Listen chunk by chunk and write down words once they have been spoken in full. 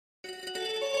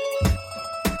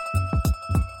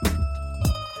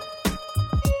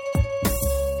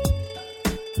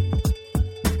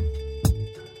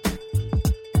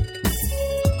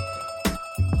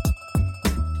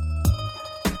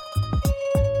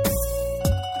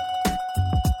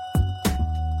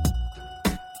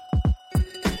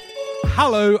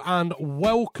Hello and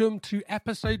welcome to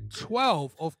episode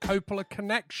 12 of Coppola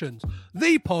Connections,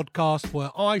 the podcast where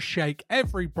I shake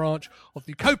every branch of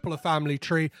the Coppola family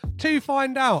tree to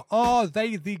find out, are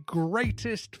they the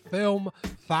greatest film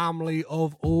family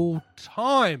of all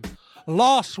time?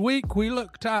 Last week we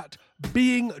looked at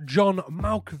Being John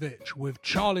Malkovich with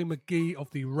Charlie McGee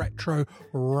of the Retro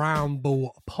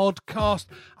Ramble podcast,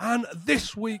 and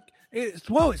this week it's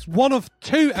one of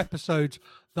two episodes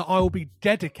that I will be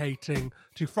dedicating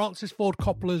to Francis Ford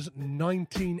Coppola's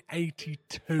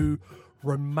 1982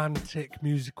 romantic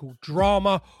musical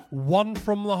drama, One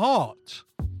from the Heart.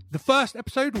 The first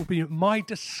episode will be my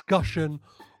discussion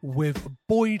with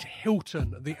Boyd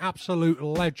Hilton, the absolute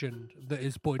legend that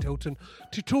is Boyd Hilton,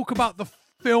 to talk about the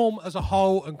film as a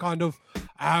whole and kind of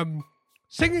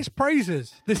sing its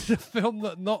praises. This is a film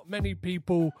that not many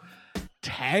people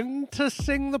tend to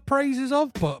sing the praises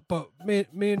of, but me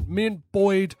and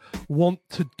Boyd want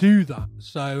to do that.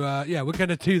 So yeah, we're going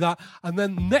to do that. And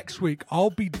then next week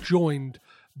I'll be joined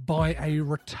by a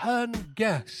return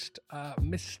guest,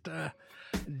 Mr.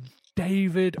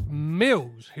 David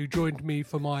Mills, who joined me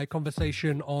for my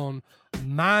conversation on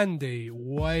Mandy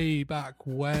way back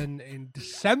when in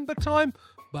December time,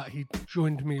 but he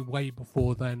joined me way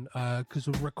before then because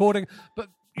of recording. But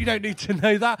you don't need to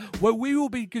know that. Well, we will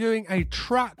be doing a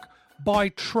track by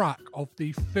track of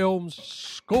the film's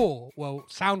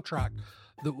soundtrack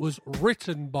that was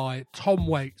written by Tom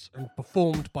Waits and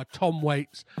performed by Tom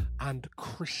Waits and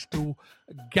Crystal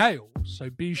Gale. So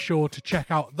be sure to check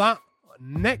out that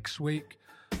next week.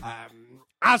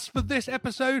 As for this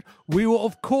episode, we will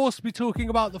of course be talking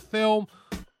about the film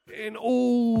in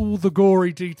all the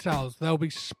gory details. There'll be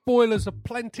spoilers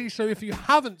aplenty, so if you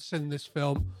haven't seen this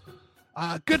film,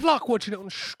 good luck watching it on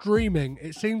streaming.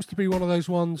 It seems to be one of those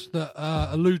ones that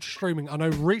eludes streaming. I know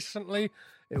recently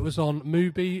it was on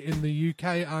Mubi in the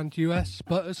UK and US,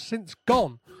 but has since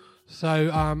gone.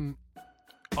 So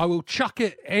I will chuck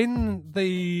it in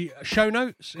the show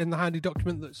notes in the handy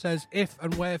document that says if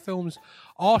and where films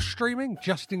are streaming,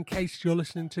 just in case you're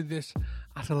listening to this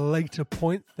at a later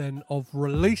point than of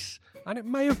release, and it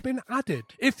may have been added.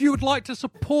 If you would like to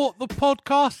support the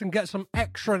podcast and get some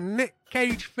extra Nick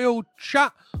Cage-filled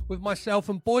chat with myself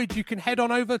and Boyd, you can head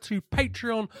on over to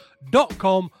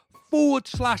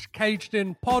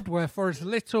patreon.com/cagedinpod, where for as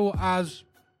little as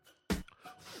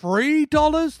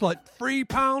 $3, like £3,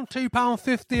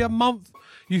 £2.50 a month,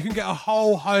 you can get a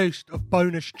whole host of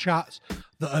bonus chats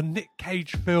that are Nick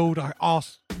Cage filled. I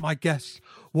asked my guests,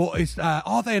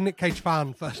 are they a Nick Cage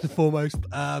fan first and foremost?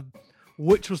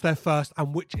 Which was their first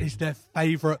and which is their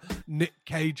favourite Nick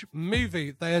Cage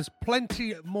movie? There's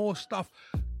plenty more stuff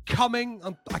coming.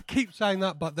 I keep saying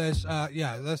that, but there's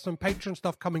some Patreon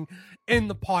stuff coming in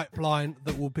the pipeline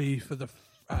that will be for the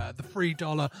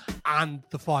 $3 and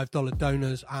the $5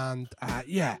 donors, and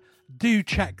do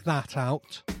check that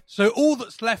out. So all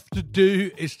that's left to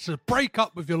do is to break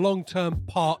up with your long-term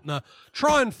partner,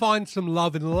 try and find some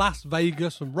love in Las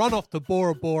Vegas, and run off to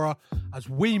Bora Bora as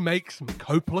we make some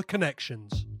Coppola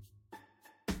connections.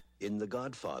 In The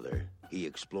Godfather, he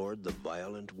explored the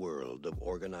violent world of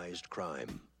organized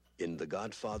crime. In The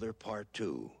Godfather Part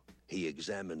 2, he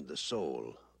examined the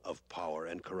soul of power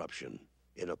and corruption.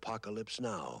 In Apocalypse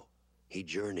Now, he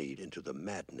journeyed into the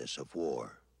madness of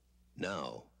war.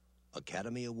 Now,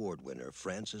 Academy Award winner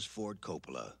Francis Ford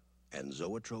Coppola and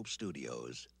Zoetrope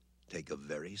Studios take a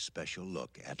very special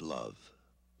look at love.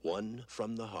 One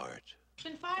from the Heart. It's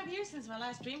been 5 years since my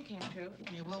last dream came true.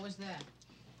 Yeah, what was that?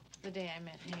 The day I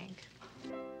met Hank.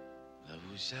 I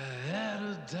wish I had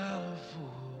 $1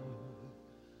 for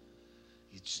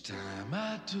each time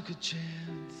I took a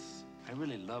chance. I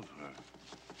really love her.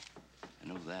 I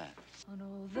know that. On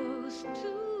all those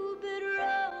two-bit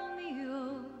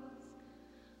Romeos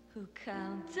who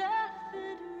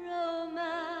counterfeit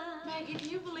romance. Maggie, do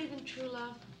you believe in true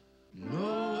love?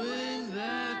 Knowing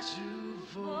that you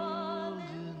fall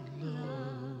in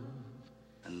love.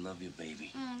 I love you,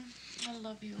 baby. I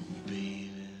love you.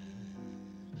 Baby,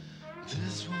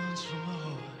 this one's from my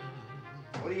heart.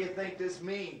 What do you think this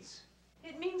means?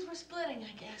 It means we're splitting,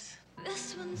 I guess.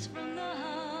 This one's from the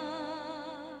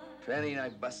heart. Fanny and I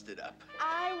busted up.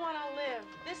 I want to live.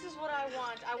 This is what I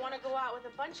want. I want to go out with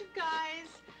a bunch of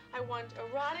guys. I want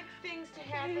erotic things to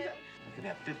happen. I could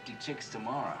have 50 chicks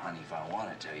tomorrow, honey, if I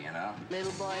wanted to, you know?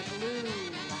 Little boy blue,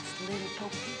 lost a little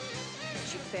token.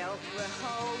 She fell through a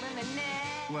hole in the net.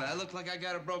 What, I look like I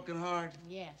got a broken heart?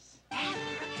 Yes.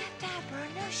 Abracadabra,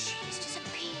 no she's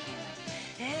disappeared.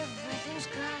 Everything's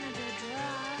gonna be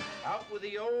dry. Out with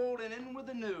the old and in with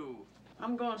the new.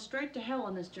 I'm going straight to hell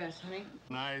in this dress, honey.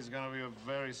 Tonight is gonna be a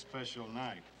very special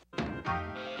night.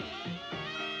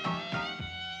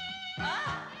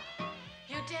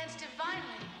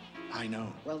 I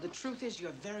know. Well, the truth is, you're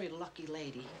a very lucky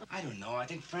lady. I don't know. I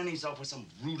think Franny's off with some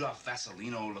Rudolph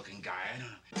Vasilino-looking guy. I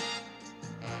don't know.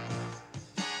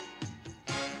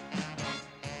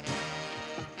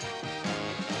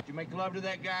 Did you make love to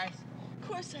that guy? Of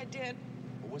course I did.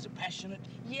 Or was it passionate?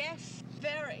 Yes,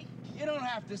 very. You don't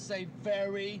have to say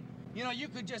very. You know, you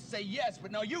could just say yes,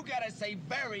 but no, you gotta say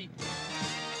very.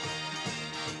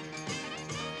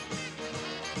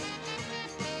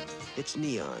 It's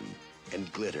neon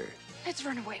and glitter, Let's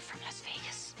run away from Las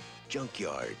Vegas.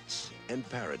 junkyards and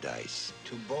paradise,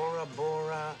 To Bora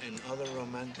Bora and other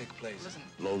romantic places. Listen,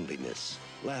 loneliness,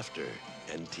 laughter,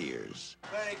 and tears.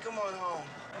 Franny, come on home.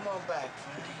 Come on back,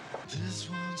 Franny. This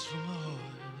one's from my heart.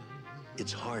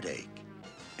 It's heartache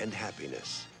and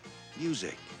happiness,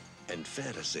 music and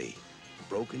fantasy,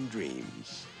 broken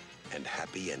dreams and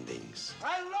happy endings.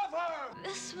 I love her!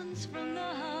 This one's from the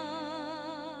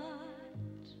heart.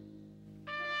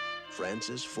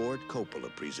 Francis Ford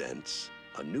Coppola presents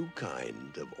a new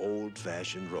kind of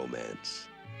old-fashioned romance,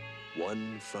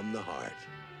 one from the heart.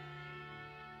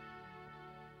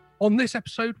 On this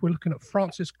episode, we're looking at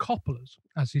Francis Coppola's,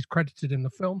 as he's credited in the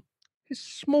film, his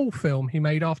small film he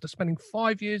made after spending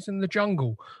 5 years in the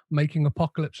jungle making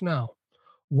Apocalypse Now.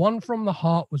 One from the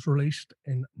Heart was released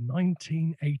in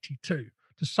 1982.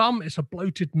 To some, it's a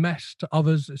bloated mess. To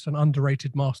others, it's an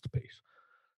underrated masterpiece.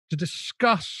 To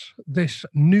discuss this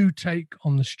new take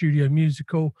on the studio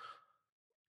musical,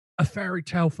 a fairy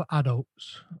tale for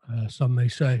adults, some may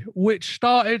say, which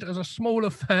started as a small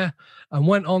affair and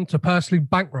went on to personally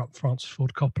bankrupt Francis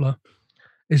Ford Coppola,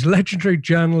 is legendary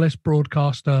journalist,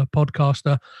 broadcaster,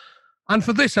 podcaster, and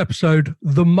for this episode,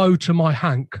 the Mo to my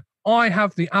Hank, I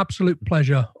have the absolute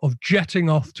pleasure of jetting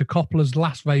off to Coppola's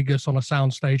Las Vegas on a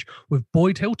soundstage with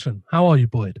Boyd Hilton. How are you,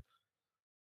 Boyd?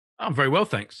 I'm very well,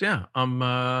 thanks. Yeah, I'm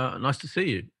nice to see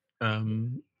you.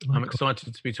 I'm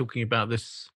excited to be talking about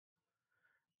this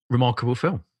remarkable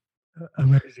film.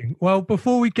 Amazing. Well,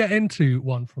 before we get into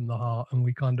One from the Heart and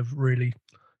we kind of really,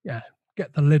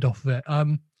 get the lid off of it,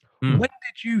 when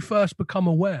did you first become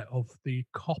aware of the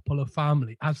Coppola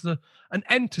family as an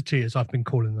entity, as I've been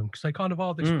calling them? Because they kind of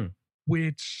are this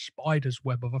weird spider's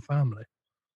web of a family.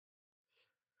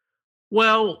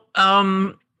 Well,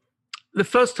 the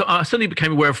first time I certainly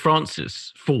became aware of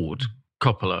Francis Ford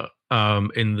Coppola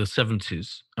in the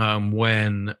 70s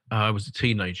when I was a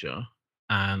teenager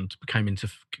and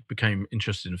became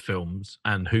interested in films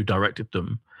and who directed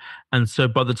them. And so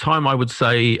by the time I would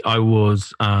say I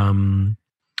was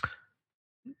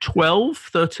 12,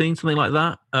 13, something like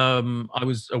that, I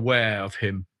was aware of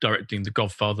him directing The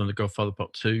Godfather and The Godfather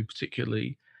Part 2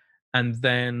 particularly. And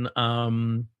then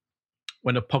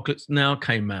when Apocalypse Now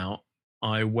came out,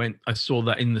 I saw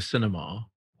that in the cinema.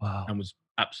 Wow. And was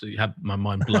absolutely had my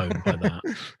mind blown by that.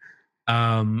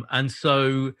 And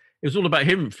so it was all about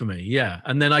him for me, yeah.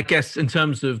 And then I guess in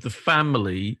terms of the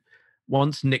family,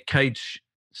 once Nick Cage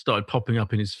started popping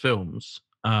up in his films,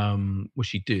 which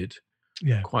he did,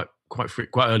 quite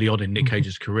early on in Nick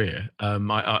Cage's career,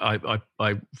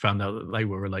 I found out that they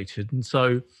were related, and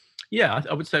so I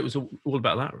would say it was all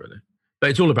about that really. But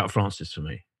it's all about Francis for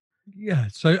me. Yeah.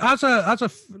 So as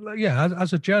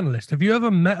a journalist, have you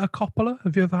ever met a Coppola?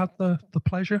 Have you ever had the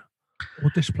pleasure or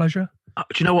displeasure? Do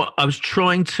you know what? I was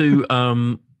trying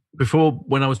to before,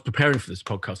 when I was preparing for this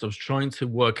podcast, I was trying to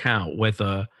work out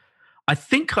whether I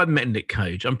think I met Nick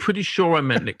Cage. I'm pretty sure I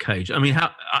met Nick Cage. I mean,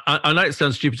 I know it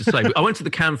sounds stupid to say, but I went to the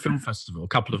Cannes Film Festival a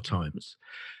couple of times,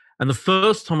 and the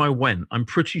first time I went, I'm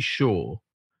pretty sure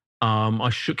I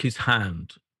shook his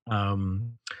hand.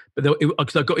 But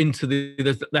because I got into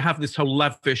they have this whole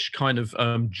lavish kind of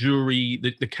jury.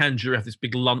 The Cannes jury have this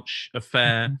big lunch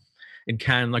affair in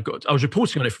Cannes. I was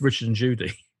reporting on it for Richard and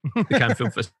Judy, the Cannes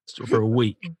Film Festival, for a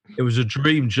week. It was a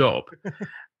dream job.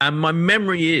 And my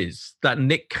memory is that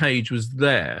Nick Cage was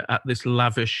there at this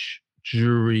lavish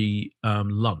jury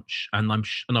lunch, and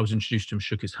I was introduced to him,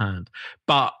 shook his hand.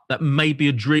 But that may be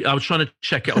a dream. I was trying to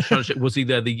check it. Was he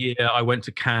there the year I went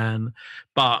to Cannes?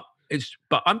 But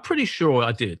I'm pretty sure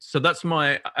I did. So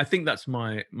I think that's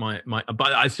my.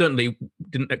 But I certainly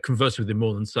didn't converse with him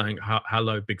more than saying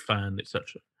hello, big fan,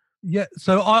 etc. Yeah,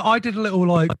 so I did a little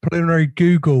preliminary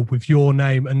Google with your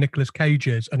name and Nicolas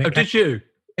Cage's, and did you?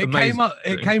 It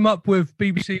came up with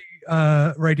BBC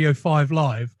Radio 5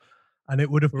 Live, and it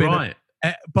would have been right.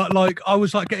 But I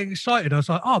was getting excited. I was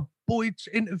like, "Oh, Boyd's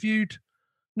interviewed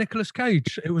Nicolas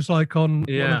Cage." It was on one of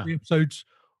the episodes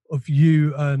of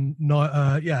you and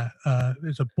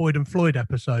it's a Boyd and Floyd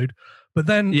episode. But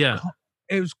then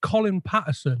it was Colin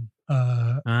Patterson.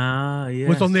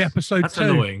 Was on the episode That's too.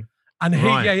 Annoying. And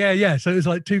Right. yeah. So it was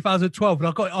like 2012, and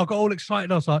I got all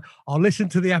excited. I was like, I'll listen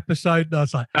to the episode, and I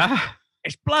was like,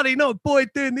 it's bloody not Boyd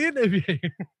doing the interview.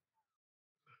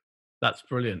 That's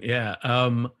brilliant. Yeah.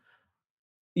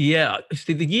 Yeah.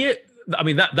 See, the year. I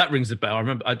mean, that rings a bell.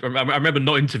 I remember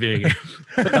not interviewing him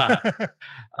for that.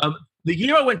 The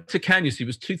year I went to Cannes, you see,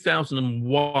 was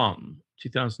 2001,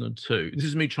 2002. This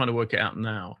is me trying to work it out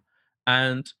now.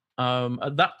 And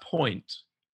at that point,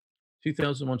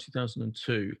 2001,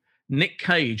 2002, Nick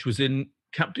Cage was in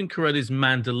Captain Corelli's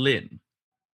Mandolin.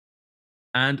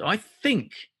 And I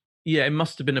think, yeah, it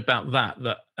must have been about that.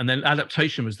 And then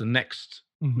Adaptation was the next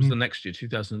year,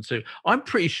 2002. I'm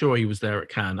pretty sure he was there at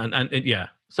Cannes. And yeah,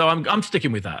 so I'm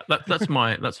sticking with that. That's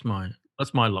my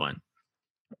line.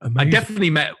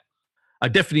 Amazing. I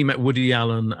definitely met Woody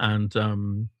Allen,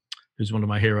 and who's one of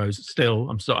my heroes still.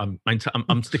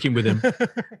 I'm sticking with him.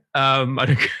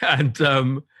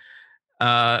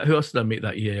 Who else did I meet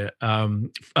that year?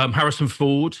 Harrison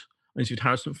Ford. I interviewed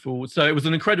Harrison Ford. So it was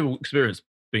an incredible experience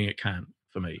being at Cannes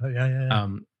for me.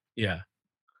 Yeah.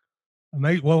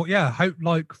 Amazing. Well, yeah. I hope,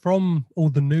 like, from all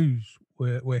the news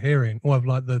we're hearing, or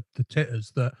like the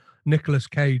titters, that Nicolas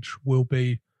Cage will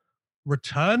be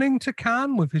returning to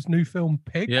Cannes with his new film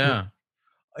Pig. Yeah.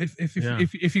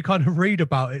 If you kind of read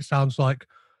about it, it sounds like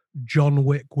John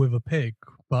Wick with a pig,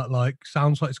 but like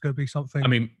sounds like it's going to be something. I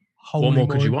mean, what more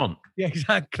could you want? Yeah,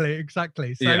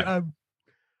 exactly. So,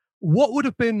 what would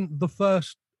have been the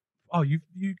first? Oh, you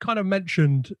kind of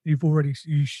mentioned you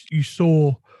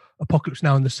saw Apocalypse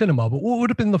Now in the cinema, but what would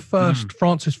have been the first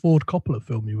Francis Ford Coppola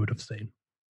film you would have seen?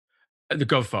 The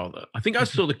Godfather. I think I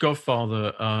saw The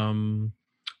Godfather on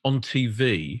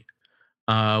TV.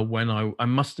 When I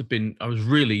must have been, I was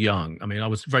really young. I mean, I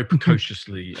was very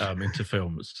precociously into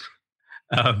films.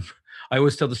 I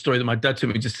always tell the story that my dad took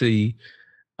me to see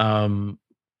Brian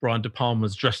De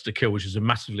Palma's Dressed to Kill, which is a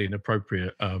massively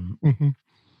inappropriate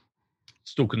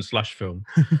stalk and slash film,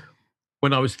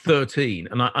 when I was 13.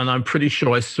 And I'm pretty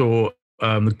sure I saw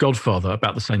The Godfather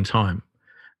about the same time.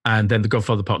 And then The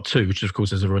Godfather Part 2, which of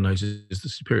course, as everyone knows, is the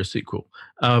superior sequel.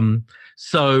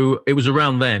 So it was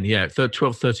around then,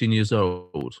 12, 13 years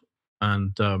old.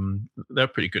 And they're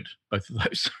pretty good, both of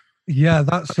those. Yeah,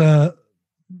 that's,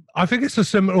 I think it's a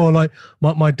similar, like,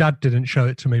 my dad didn't show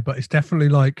it to me, but it's definitely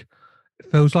like,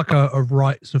 it feels like a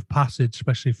rites of passage,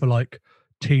 especially for like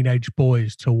teenage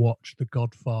boys to watch The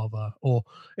Godfather, or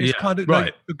it's kind of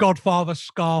like The Godfather,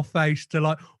 Scarface, to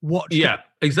like watch. Yeah,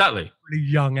 exactly. At a really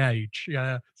young age.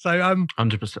 Yeah. So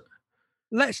 100%.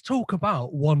 Let's talk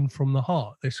about One from the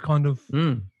Heart. This kind of,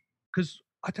 because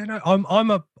I don't know,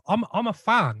 I'm a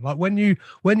fan. Like when you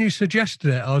suggested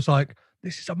it, I was like,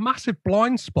 this is a massive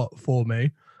blind spot for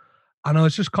me. And I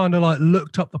was just kind of like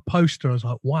looked up the poster. I was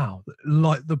like, wow,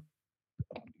 like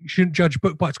you shouldn't judge a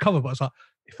book by its cover, but I was like,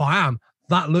 if I am,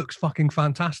 that looks fucking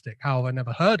fantastic. How have I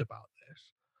never heard about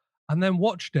this? And then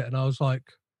watched it, and I was like,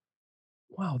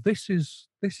 wow, this is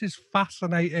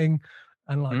fascinating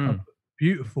and like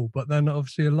beautiful. But then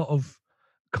obviously a lot of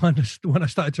kind of, when I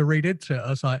started to read into it, I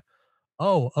was like,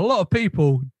 oh, a lot of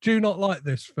people do not like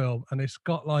this film, and it's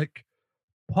got like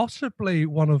possibly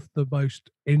one of the most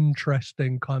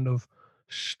interesting kind of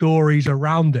stories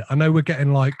around it. I know we're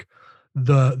getting like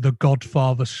the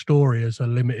Godfather story as a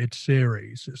limited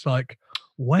series. It's like,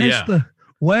 where's the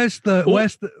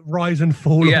rise and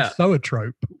fall of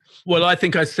Zoetrope? Well, I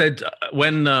think I said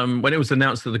when it was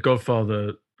announced that The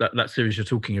Godfather, that series you're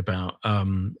talking about,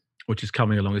 which is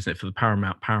coming along, isn't it, for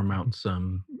the Paramount's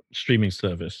streaming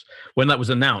service? When that was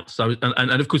announced,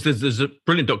 and of course there's a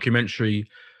brilliant documentary,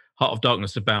 Heart of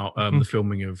Darkness, about the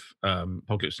filming of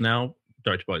Apocalypse Now,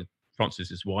 directed by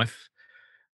Francis's wife,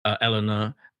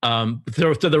 Eleanor.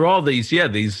 There are these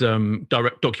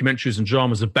direct documentaries and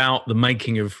dramas about the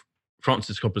making of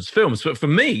Francis Coppola's films. But for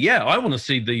me, I want to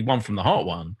see the One from the Heart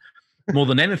one more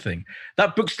than anything.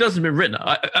 That book still hasn't been written.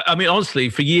 I mean, honestly,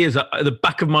 for years, at the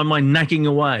back of my mind, nagging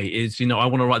away is, I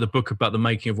want to write the book about the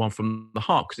making of One from the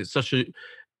Heart, because it's such a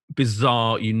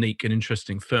bizarre, unique, and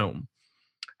interesting film.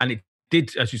 And it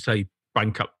did, as you say,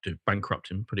 bankrupt him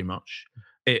pretty much.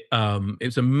 It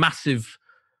was a massive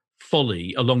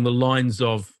folly along the lines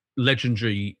of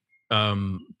legendary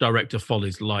director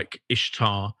follies like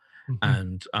Ishtar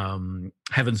and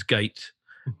Heaven's Gate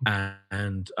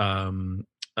and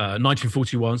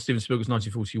 1941, Steven Spielberg's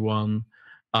 1941.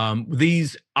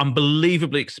 These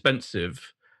unbelievably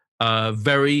expensive,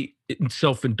 very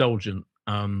self-indulgent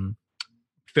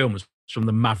films from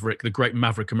the great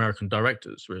maverick American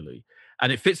directors, really.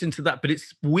 and it fits into that, but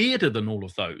it's weirder than all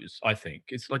of those. I think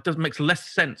it's like makes less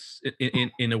sense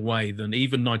in a way than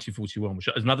even 1941, which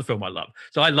is another film I love.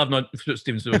 So I love Steven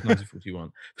Spielberg's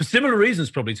 1941 for similar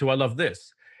reasons, probably to I love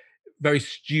this. Very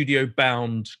studio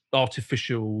bound,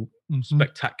 artificial,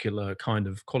 spectacular kind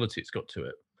of quality it's got to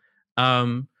it.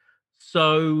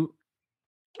 So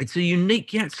it's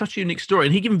it's such a unique story,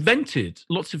 and he invented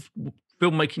lots of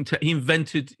filmmaking. He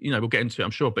invented, we'll get into it,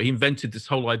 I'm sure, but he invented this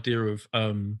whole idea of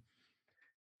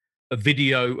a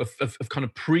video of kind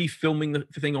of pre-filming the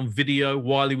thing on video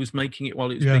while he was making it,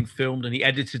 while it was being filmed, and he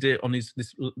edited it on this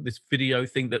video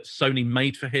thing that Sony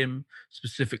made for him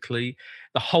specifically.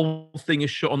 The whole thing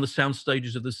is shot on the sound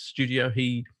stages of the studio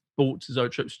he bought,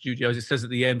 Zoetrope Studios. It says at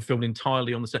the end, filmed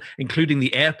entirely on the set, including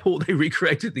the airport. They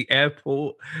recreated the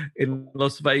airport in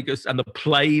Las Vegas and the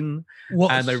plane,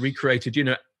 and they recreated,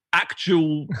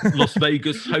 actual Las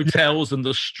Vegas hotels and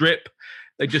the Strip.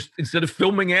 They just, instead of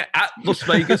filming it at Las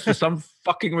Vegas for some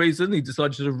fucking reason, he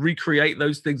decided to recreate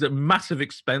those things at massive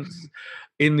expense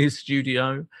in his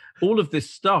studio. All of this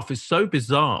stuff is so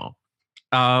bizarre.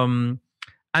 And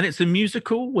it's a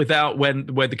musical where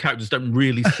the characters don't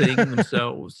really sing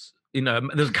themselves.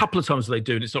 There's a couple of times they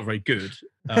do, and it's not very good.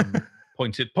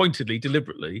 Pointedly,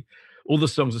 deliberately. All the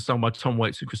songs are sung by Tom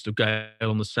Waits and Crystal Gale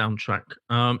on the soundtrack.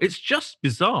 It's just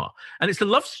bizarre. And it's a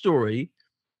love story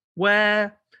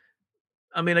where,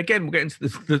 again, we'll get into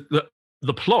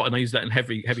the plot, and I use that in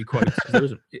heavy quotes,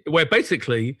 where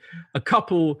basically a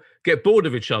couple get bored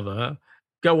of each other,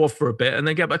 go off for a bit, and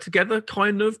then get back together,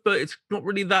 kind of, but it's not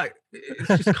really that.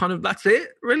 It's just kind of, that's it,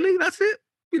 really? That's it?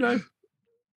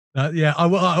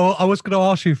 I was going to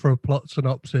ask you for a plot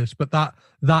synopsis, but that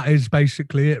is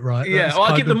basically it, right? Yeah,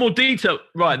 I'll give the more detailed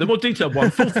one.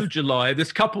 4th of July.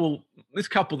 This couple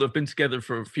that have been together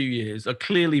for a few years are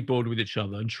clearly bored with each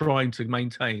other and trying to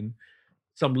maintain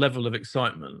some level of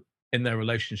excitement in their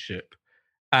relationship,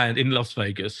 and in Las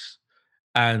Vegas.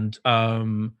 And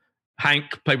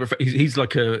Hank, he's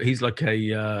like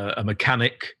a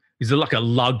mechanic. He's like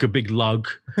a big lug,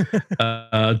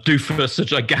 doofus, a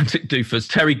gigantic doofus.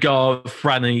 Terry Garr,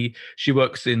 Franny, she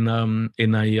works in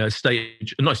a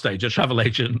travel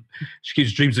agent. She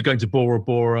keeps dreams of going to Bora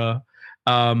Bora.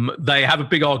 They have a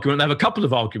big argument. They have a couple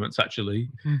of arguments, actually.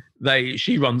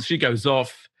 She goes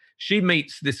off. She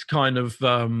meets this kind of,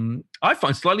 I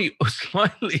find slightly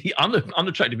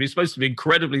unattractive. He's supposed to be an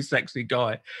incredibly sexy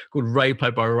guy called Ray,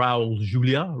 played by Raul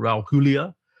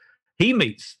Julia. He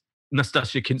meets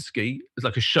Nastasia Kinski, is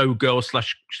like a showgirl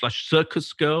slash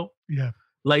circus girl. Yeah.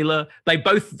 Layla. They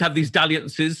both have these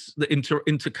dalliances that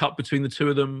intercut between the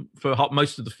two of them for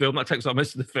most of the film. That takes up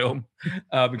most of the film,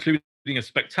 including a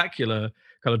spectacular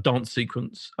kind of dance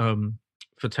sequence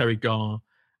for Terry Garr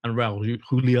and Raul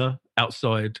Julia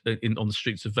outside on the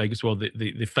streets of Vegas, well,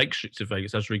 the fake streets of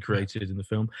Vegas as recreated in the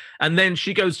film. And then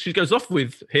she goes off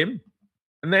with him.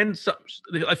 And then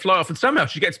I fly off, and somehow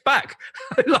she gets back,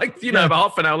 about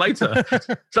half an hour later.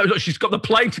 So she's got the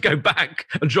plane to go back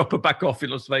and drop her back off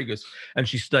in Las Vegas. And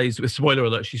she stays with, spoiler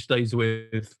alert, she stays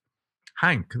with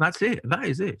Hank. And that's it. That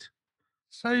is it.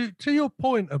 So to your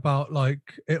point about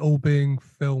it all being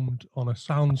filmed on a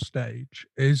soundstage,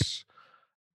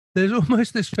 there's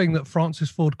almost this thing that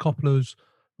Francis Ford Coppola's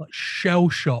shell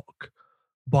shock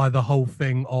by the whole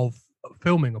thing of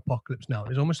filming Apocalypse Now.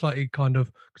 It's almost like he kind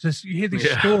of, because you hear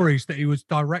these stories that he was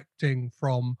directing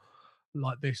from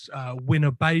this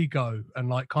Winnebago,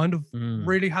 and kind of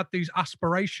really had these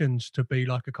aspirations to be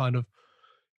like a kind of,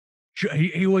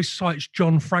 he always cites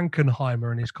John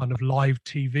Frankenheimer and his kind of live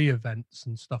TV events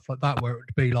and stuff like that, where it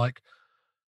would be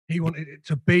he wanted it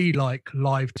to be like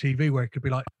live TV, where it could be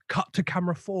like cut to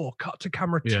camera 4, cut to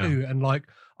camera 2, and I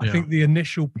think the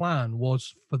initial plan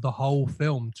was for the whole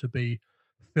film to be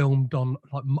filmed on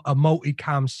a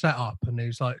multi-cam setup, and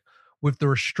he's with the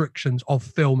restrictions of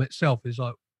film itself,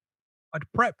 I'd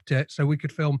prepped it so we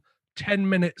could film 10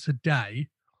 minutes a day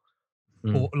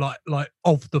for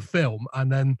of the film,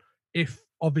 and then if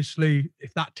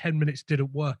that 10 minutes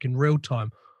didn't work in real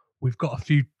time,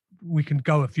 we can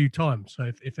go a few times, so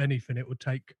if anything it would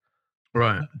take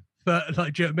right but do you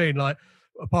know what I mean,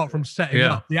 apart from setting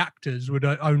up, the actors would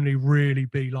only really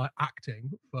be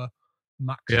acting for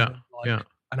maximum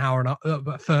an hour and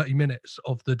about 30 minutes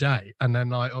of the day, and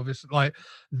then obviously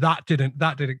that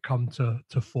didn't come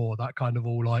to fore. That kind of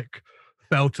all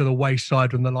fell to the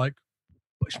wayside when they're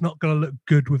it's not going to look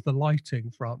good with the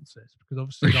lighting, Francis, because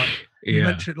obviously you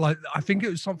mentioned I think it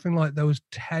was something there was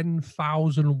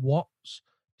 10,000 watts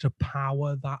to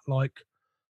power that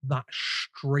that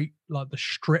street, the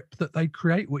strip that they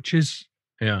create, which is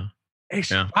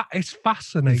it's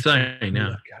fascinating.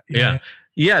 Insane,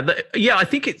 I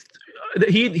think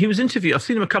he was interviewed. I've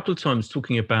seen him a couple of times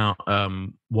talking about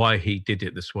why he did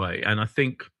it this way, and I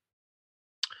think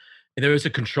there is a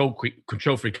control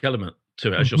freak element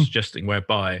to it, as you're suggesting,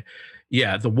 whereby,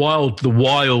 the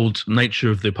wild nature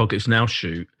of the Apocalypse Now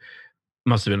shoot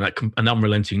must have been like an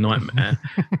unrelenting nightmare,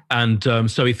 and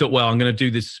so he thought, well, I'm going to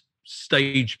do this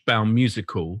stage set-bound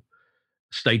musical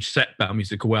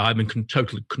where I'm in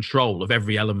total control of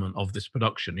every element of this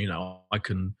production. You know,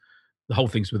 the whole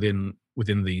thing's within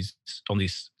these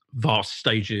vast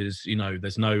stages. You know, we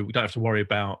don't have to worry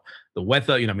about the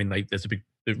weather. You know, I mean, there's a big,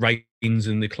 it rains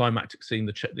in the climactic scene,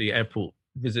 the airport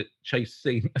visit chase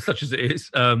scene, such as it is.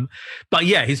 But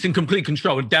yeah, he's in complete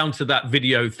control, and down to that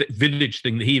video village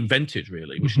thing that he invented,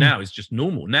 really, which now is just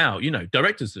normal. Now, you know,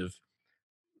 directors of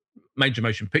major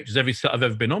motion pictures, every set I've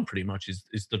ever been on, pretty much is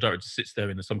the director sits there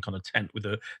in some kind of tent with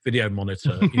a video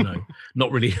monitor, you know,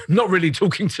 not really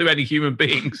talking to any human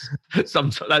beings.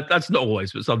 Sometimes that's not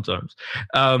always, but sometimes.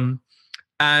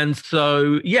 And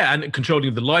so, and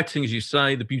controlling the lighting, as you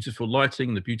say, the beautiful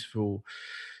lighting, the beautiful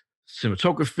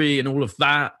cinematography, and all of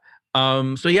that.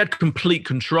 So he had complete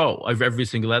control over every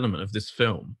single element of this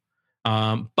film.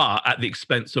 But at the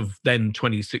expense of then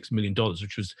 $26 million,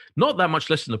 which was not that much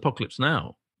less than Apocalypse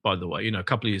Now, by the way, you know, a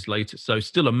couple of years later. So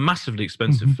still a massively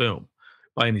expensive film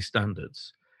by any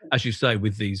standards. As you say,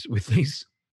 with these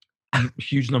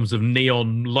huge numbers of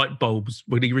neon light bulbs,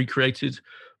 when he recreated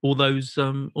all those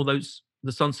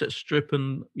the Sunset Strip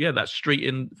and that street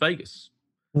in Vegas.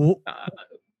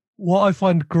 What I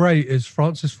find great is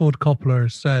Francis Ford Coppola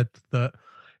has said that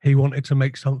he wanted to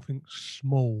make something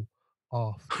small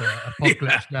after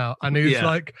Apocalypse Now, and he was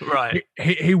like, right,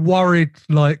 he worried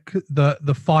like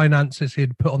the finances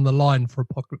he'd put on the line for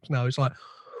Apocalypse Now. He's like,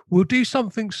 we'll do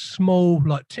something small,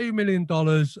 like $2 million,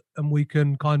 and we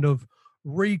can kind of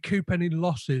recoup any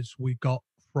losses we got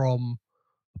from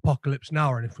Apocalypse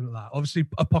Now or anything like that. Obviously,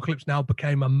 Apocalypse Now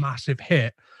became a massive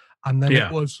hit, and then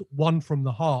it was One from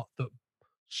the Heart that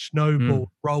snowballed,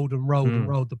 rolled and rolled and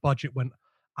rolled. The budget went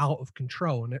out of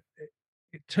control, and it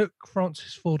took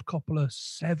Francis Ford Coppola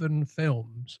 7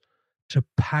 films to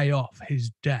pay off his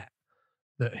debt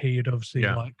that he had obviously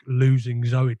like losing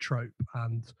Zoetrope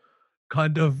and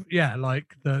kind of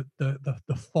like the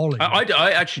folly.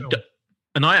 I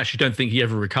actually don't think he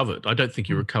ever recovered. I don't think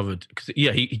he recovered because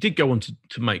he did go on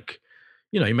to make,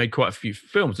 you know, he made quite a few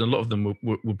films, and a lot of them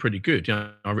were pretty good. You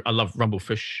know, I love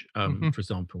Rumblefish, for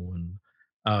example,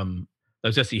 and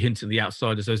those S.E. Hinton, The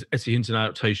Outsiders, those S.E. Hinton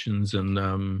adaptations,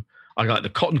 and I like The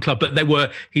Cotton Club.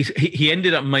 But he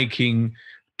ended up making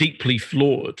deeply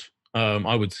flawed,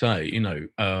 I would say, you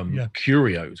know,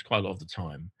 curios quite a lot of the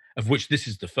time, of which this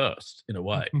is the first in a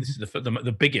way. This is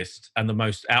the biggest and the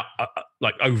most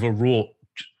overwrought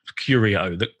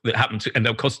curio that happened to end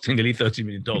up costing nearly $30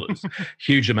 million,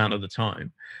 huge amount of the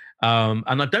time.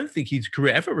 And I don't think his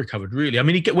career ever recovered, really. I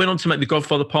mean, he went on to make The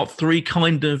Godfather Part 3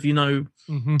 kind of, you know,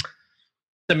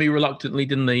 semi-reluctantly,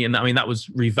 didn't he? And I mean, that was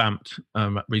revamped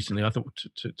recently, I thought,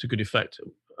 to good effect.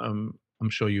 I'm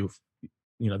sure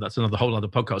that's another whole other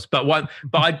podcast. But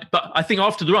I think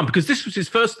after the run, because this was his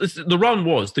first, the run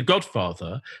was The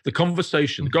Godfather, The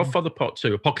Conversation, The Godfather Part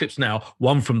 2, Apocalypse Now,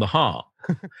 One from the Heart.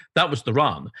 That was the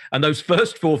run. And those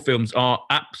first 4 films are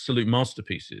absolute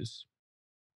masterpieces,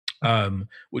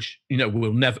 which, you know,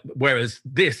 will never, whereas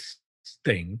this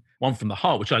thing, One from the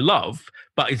Heart, which I love,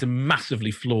 but is a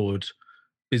massively flawed,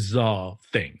 bizarre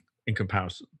thing in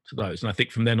comparison to those. And I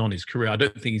think from then on his career, I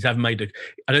don't think he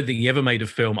ever made a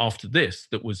film after this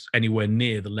that was anywhere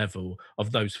near the level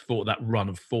of those 4, that run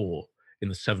of 4 in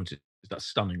the 70s, that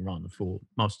stunning run of 4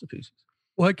 masterpieces.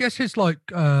 Well, I guess his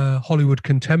Hollywood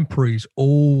contemporaries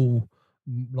all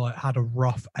like had a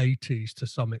rough 80s to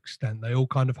some extent. They all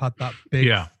kind of had that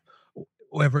big,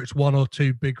 whether it's 1 or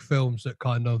 2 big films that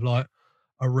kind of like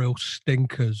are real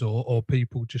stinkers, or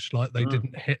people just like they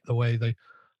didn't hit the way they.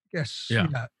 Yes,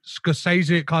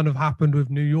 Scorsese, it kind of happened with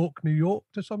New York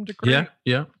to some degree.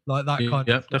 Like that kind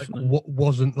of definitely. What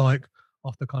wasn't like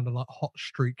after kind of like hot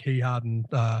streak he had, and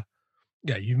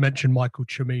you mentioned Michael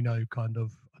Cimino, kind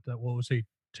of, I don't know, what was he,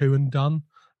 2 and done?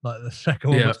 Like the second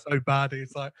one was so bad,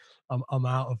 he's like, I'm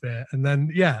out of here. And then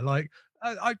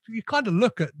you kind of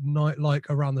look at night like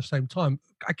around the same time.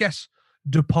 I guess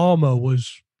De Palma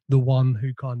was the one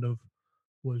who kind of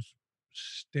was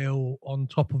still on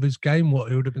top of his game. What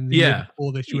it would have been the year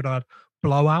before this, you would have had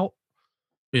Blowout.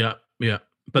 But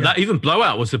that even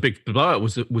Blowout was a big Blowout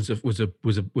was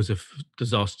a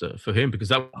disaster for him, because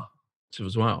that was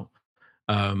as well,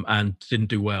 and didn't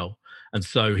do well. And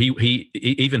so he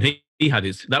had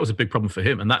his, that was a big problem for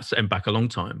him, and that set him back a long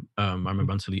time. I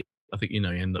remember until he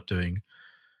ended up doing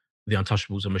The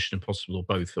Untouchables or Mission Impossible or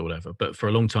both or whatever. But for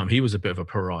a long time, he was a bit of a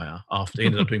pariah after he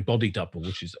ended up doing Body Double,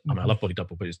 which is, I mean, I love Body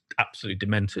Double, but it's absolutely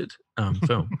demented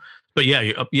film. But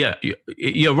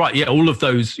you're right. Yeah, all of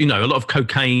those, a lot of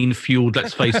cocaine fueled,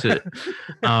 let's face it.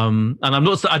 And I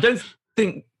don't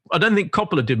think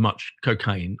Coppola did much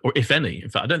cocaine, or if any. In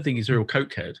fact, I don't think he's a real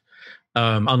cokehead,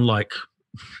 unlike,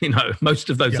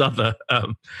 most of those other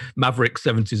maverick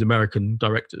 70s American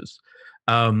directors.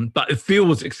 But it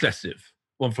feels excessive.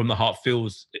 One from the Heart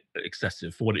feels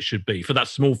excessive for what it should be for that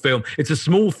small film. It's a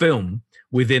small film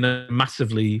within a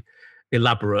massively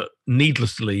elaborate,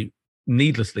 needlessly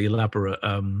elaborate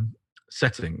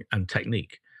setting and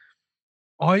technique.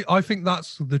 I think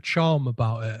that's the charm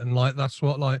about it, and like that's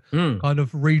what kind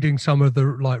of reading some of the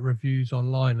reviews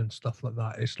online and stuff like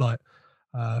that. It's like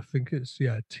I think it's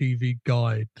TV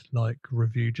Guide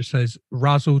review just says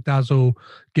razzle dazzle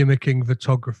gimmicking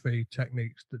photography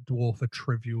techniques that dwarf a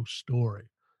trivial story.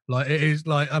 It is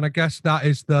and I guess that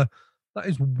is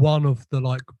one of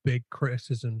the big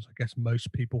criticisms I guess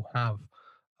most people have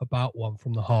about One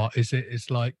from the Heart. It's a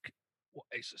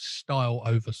style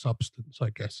over substance, I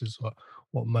guess, is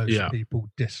what most people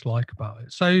dislike about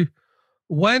it. So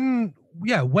when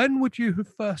would you have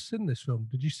first seen this film?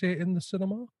 Did you see it in the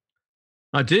cinema?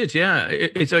 I did, yeah.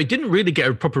 It didn't really get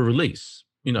a proper release,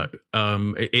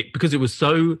 because it was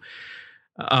so.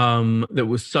 It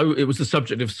was the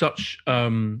subject of such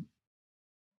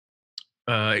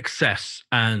excess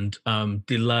and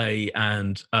delay,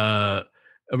 and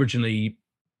originally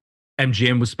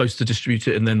MGM was supposed to distribute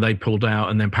it, and then they pulled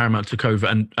out, and then Paramount took over.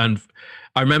 And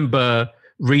I remember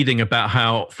reading about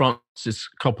how Francis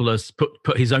Coppola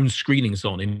put his own screenings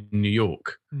on in New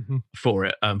York for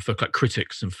it, for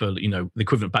critics and for the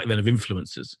equivalent back then of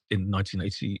influencers in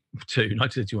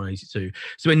 1981, 82.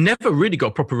 So it never really got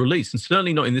a proper release, and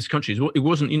certainly not in this country. It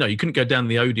wasn't, you couldn't go down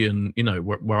the Odeon,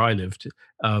 where I lived,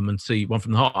 and see One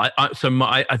from the Heart.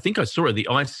 I think I saw it at the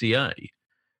ICA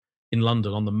in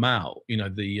London on the Mall,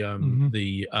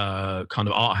 the kind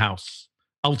of art house,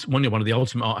 one of the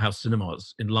ultimate art house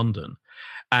cinemas in London.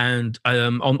 And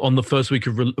on the first week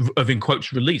of in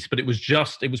quotes release, but it was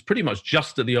pretty much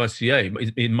just at the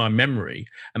ICA in my memory,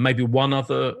 and maybe one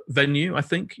other venue, I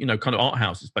think, kind of art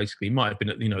houses basically. It might have been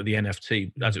at the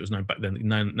NFT, as it was known back then,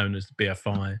 known as the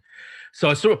BFI. So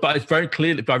I saw it, but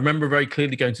I remember very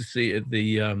clearly going to see it at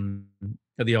the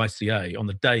ICA on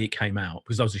the day it came out,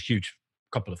 because I was a huge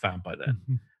Coppola fan by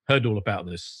then. Heard all about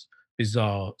this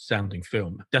bizarre sounding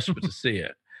film, desperate to see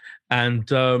it.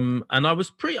 And I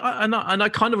was I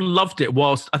kind of loved it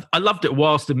whilst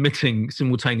admitting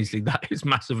simultaneously that it's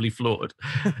massively flawed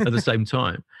at the same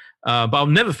time. But I'll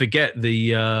never forget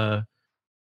sitting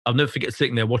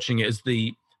there watching it as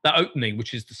that opening,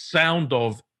 which is the sound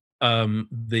of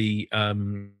the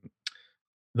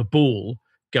ball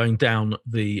going down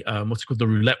the what's it called, the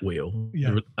roulette wheel,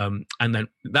 and then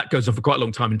that goes on for quite a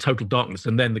long time in total darkness,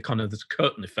 and then there's a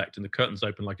curtain effect, and the curtains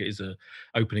open like it is a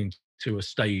opening to a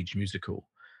stage musical,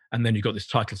 and then you've got this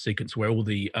title sequence where all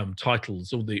the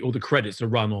titles, all the credits are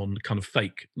run on kind of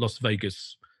fake Las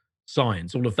Vegas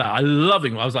signs, all of that. I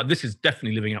was like, this is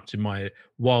definitely living up to my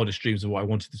wildest dreams of what I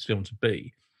wanted this film to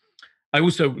be. I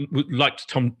also liked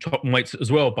Tom Waits as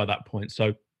well by that point,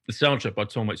 so the soundtrack by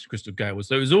Tom Waits and Crystal Gale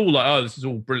so it was all like, oh, this is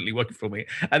all brilliantly working for me.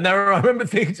 And then I remember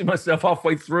thinking to myself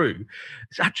halfway through,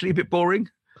 it's actually a bit boring.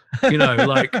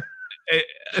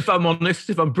 If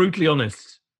I'm brutally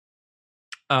honest,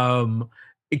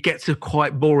 it gets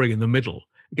quite boring in the middle.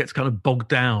 It gets kind of bogged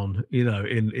down,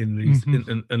 in these.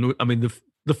 And I mean,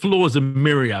 the flaws are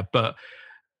myriad, but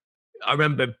I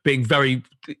remember being very.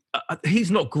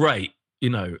 He's not great,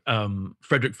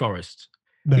 Frederick Forrest.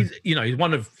 No. He's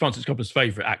one of Francis Coppola's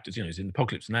favorite actors. He's in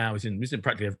Apocalypse Now. He's in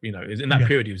practically, in that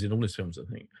period he was in all his films, I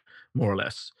think, more or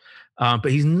less.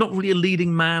 But he's not really a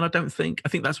leading man, I don't think. I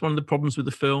think that's one of the problems with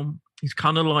the film. He's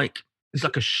kind of he's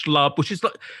like a schlub, which is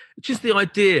just the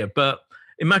idea. But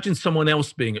imagine someone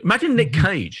else imagine Nick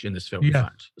Cage in this film. In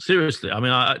fact, seriously, I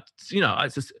mean,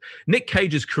 Nick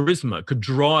Cage's charisma could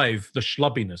drive the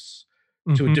schlubbiness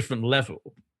to a different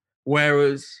level,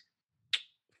 whereas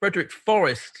Frederick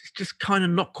Forrest just kind of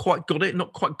not quite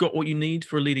got what you need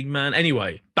for a leading man.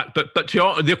 Anyway, but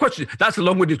to the question, that's a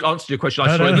long-winded answer to your question.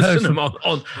 I saw in the cinema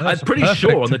I'm pretty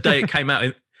sure on the day it came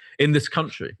out in this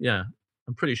country. Yeah,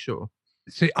 I'm pretty sure.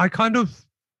 See, I kind of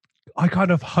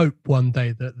hope one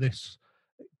day that this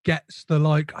gets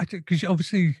because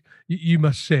obviously you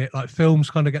must see it, films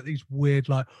kind of get these weird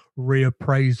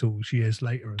reappraisals years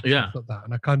later and stuff like that,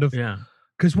 and I kind of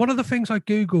because one of the things I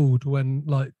googled when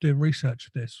doing research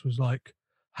for this was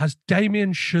has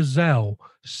Damien Chazelle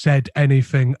said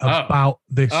anything about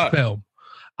this film?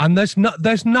 And there's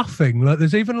nothing. Like,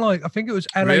 there's even like, I think it was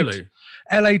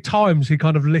LA Times, he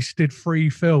kind of listed 3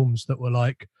 films that were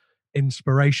like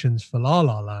inspirations for La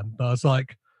La Land. But I was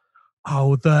like,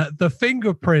 oh, the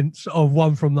fingerprints of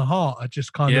One from the Heart are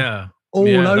just kind of all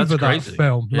over that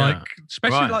film. Yeah. Like,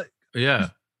 especially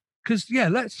because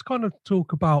let's kind of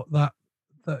talk about that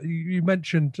you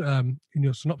mentioned in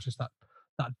your synopsis, that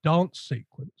dance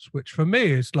sequence, which for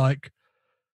me is like,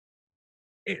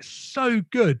 it's so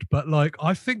good, but like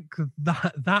I think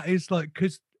that is like,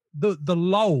 because the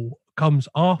lull comes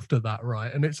after that,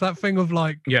 right? And it's that thing of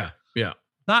like,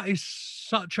 that is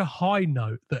such a high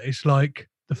note that it's like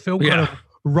the film kind of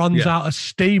runs out of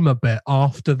steam a bit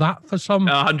after that for some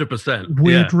 100%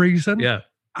 weird reason. Yeah,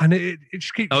 and it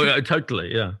just keeps. Oh,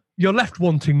 totally. Yeah, you're left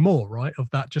wanting more, right?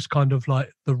 Of that, just kind of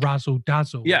like the razzle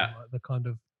dazzle. Yeah, like the kind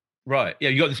of. Right. Yeah,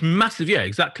 you got this massive. Yeah,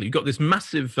 exactly. You got this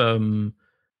massive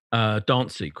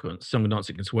dance sequence,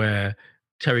 where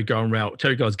Terry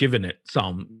Gar's given it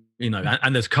some,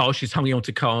 and there's cars. She's hanging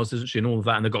onto cars, isn't she, and all of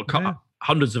that. And they've got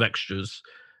hundreds of extras.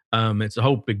 It's a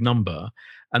whole big number.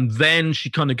 And then she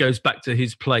kind of goes back to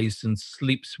his place and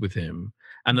sleeps with him.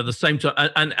 And at the same time,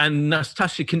 and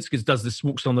Nastasia Kinski does this,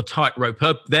 walks on the tightrope.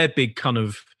 Their big kind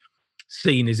of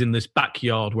scene is in this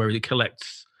backyard where he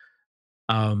collects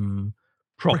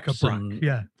props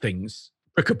and things.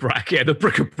 Bric-a-brac, the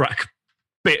bric-a-brac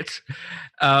bit,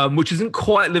 which doesn't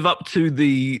quite live up to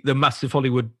the massive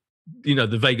Hollywood,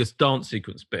 the Vegas dance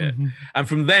sequence bit. Mm-hmm. And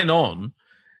from then on,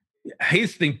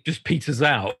 his thing just peters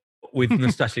out with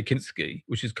Nastasia Kinski,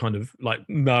 which is kind of like,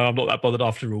 no, I'm not that bothered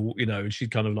after all, and she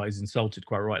kind of like is insulted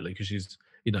quite rightly because she's,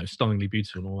 stunningly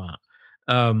beautiful and all that.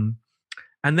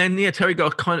 And then, Terry Gar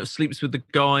kind of sleeps with the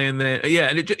guy, and then,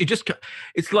 and it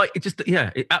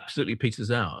absolutely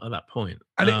peters out at that point.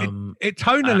 And it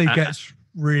tonally gets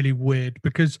really weird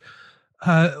because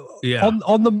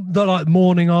on the like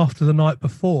morning after the night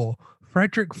before,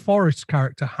 Frederick Forrest's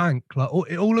character Hank, like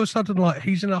all of a sudden, like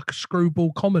he's in like a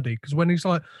screwball comedy, because when he's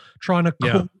like trying to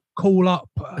call up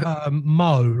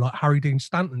Mo, like Harry Dean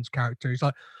Stanton's character, he's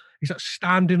like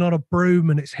standing on a broom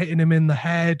and it's hitting him in the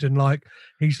head, and like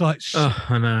he's like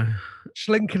I know,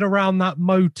 slinking around that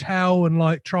motel and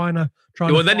like trying to.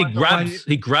 Well, then he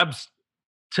grabs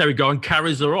Terry Gar and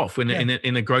carries her off in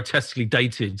a grotesquely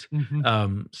dated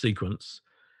sequence.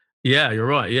 Yeah, you're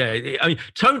right. Yeah, I mean,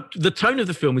 the tone of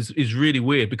the film is really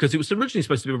weird because it was originally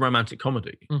supposed to be a romantic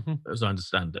comedy, as I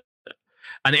understand it,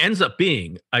 and it ends up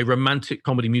being a romantic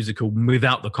comedy musical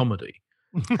without the comedy.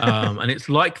 And it's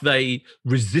like they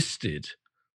resisted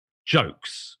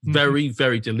jokes very,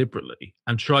 very deliberately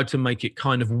and tried to make it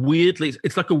kind of weirdly.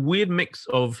 It's like a weird mix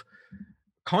of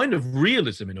kind of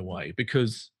realism in a way,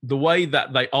 because the way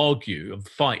that they argue and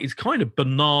fight is kind of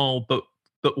banal, but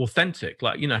authentic,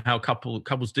 like how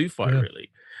couples do fight, really.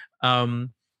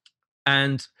 And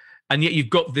yet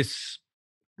you've got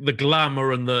the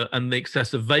glamour and the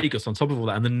excess of Vegas on top of all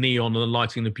that, and the neon and the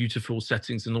lighting, the beautiful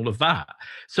settings and all of that.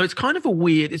 So it's kind of a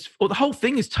weird, the whole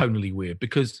thing is tonally weird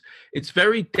because it's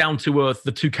very down to earth.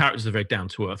 The two characters are very down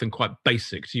to earth and quite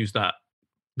basic, to use that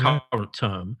current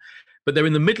term, but they're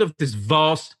in the middle of this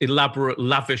vast, elaborate,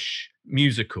 lavish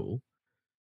musical.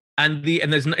 And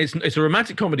it's a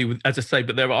romantic comedy with, as I say,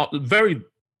 but there are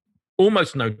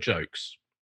almost no jokes,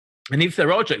 and if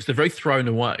there are jokes, they're very thrown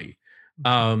away.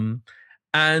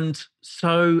 And it's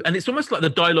almost like the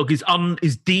dialogue is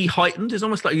de-heightened. It's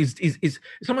almost like it's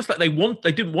almost like they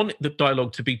didn't want the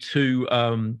dialogue to be too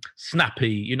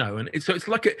snappy, and so it's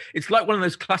like one of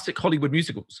those classic Hollywood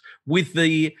musicals with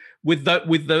the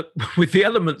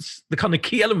elements, the kind of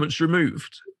key elements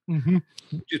removed.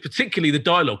 Particularly the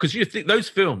dialogue, because you think those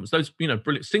films,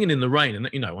 brilliant Singing in the Rain, and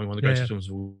one of the greatest films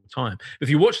of all time. If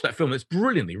you watch that film, it's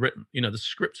brilliantly written. The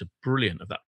scripts are brilliant of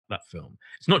that film.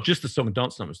 It's not just the song and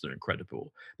dance numbers that are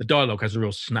incredible. The dialogue has a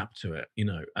real snap to it,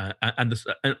 and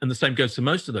the same goes to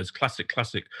most of those classic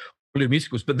Hollywood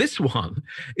musicals. But this one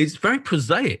is very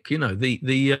prosaic.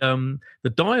 The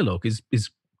dialogue is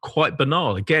quite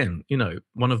banal. Again,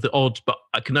 one of the odd, but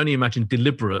I can only imagine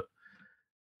deliberate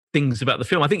things about the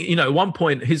film. I think, at one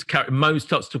point his character Hank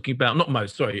starts talking about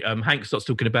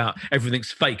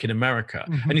everything's fake in America.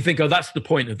 And you think, oh, that's the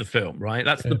point of the film, right?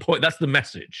 That's the point, that's the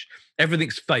message.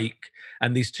 Everything's fake,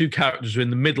 and these two characters are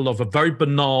in the middle of a very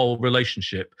banal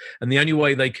relationship, and the only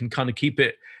way they can kind of keep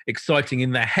it exciting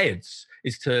in their heads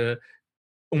is to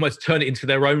almost turn it into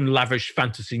their own lavish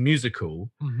fantasy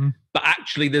musical. But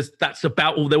actually that's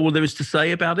about all there is to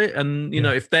say about it. And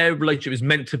if their relationship is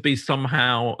meant to be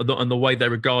somehow, and the way they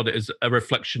regard it as a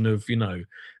reflection of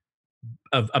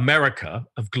of America,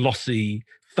 of glossy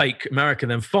fake America,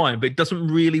 then fine, but it doesn't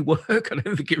really work. I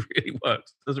don't think it really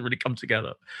works. It doesn't really come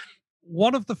together.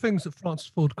 one of the things that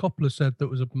Francis Ford Coppola said that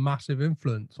was a massive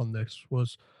influence on this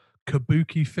was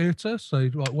kabuki theatre. So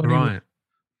like when he was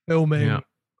filming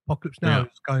Apocalypse Now,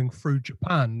 it's going through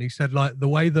Japan. And he said like the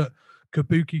way that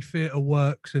kabuki theatre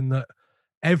works in that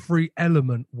every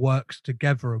element works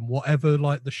together, and whatever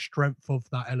like the strength of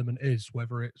that element is,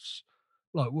 whether it's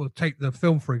like, we'll take the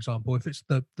film for example, if it's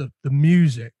the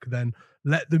music, then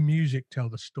let the music tell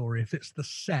the story. If it's the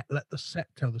set, let the set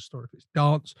tell the story. If it's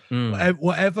dance,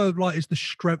 whatever like is the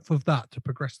strength of that to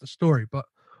progress the story. But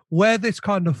where this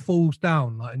kind of falls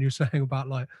down, like, and you're saying about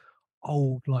like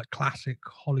old like classic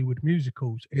Hollywood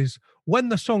musicals, is when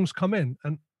the songs come in,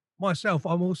 and myself,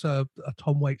 I'm also a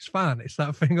Tom Waits fan. It's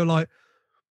that thing of like,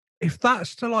 if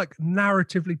that's to like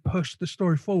narratively push the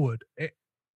story forward, it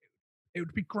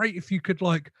would be great if you could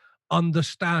like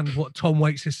understand what Tom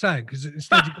Waits is saying, because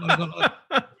instead you've got like,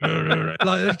 like, do you know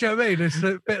what I mean? It's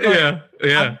a bit like,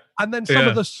 and then some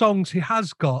of the songs he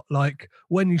has got, like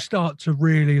when you start to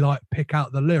really like pick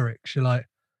out the lyrics, you're like,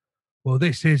 well,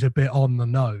 this is a bit on the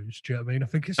nose. Do you know what I mean? I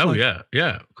think it's of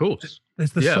course.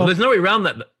 There's the song. There's no way around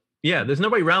that. Yeah, there's no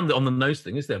way around the on the nose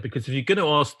thing, is there? Because if you're going to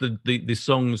ask the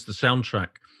songs, the soundtrack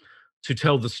to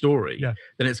tell the story,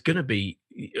 then it's going to be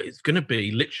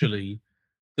literally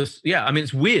this. Yeah, I mean,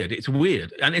 it's weird,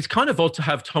 and it's kind of odd to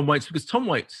have Tom Waits, because Tom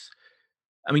Waits,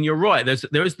 I mean, you're right.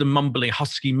 There is the mumbling,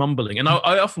 husky mumbling, and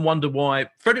I often wonder why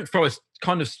Frederick Forrest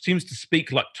kind of seems to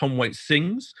speak like Tom Waits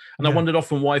sings, and I wondered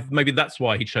often why maybe that's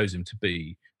why he chose him to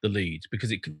be the lead,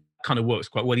 because it kind of works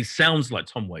quite well. He sounds like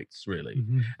Tom Waits, really,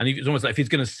 and it's almost like if he's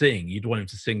going to sing, you'd want him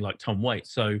to sing like Tom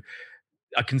Waits. So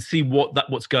I can see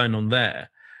what's going on there.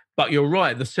 But you're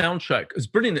right, the soundtrack is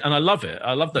brilliant, and I love it.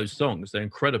 I love those songs; they're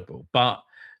incredible, but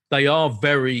they are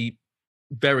very,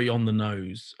 very on the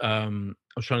nose. I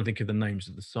was trying to think of the names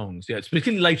of the songs. Yeah, it's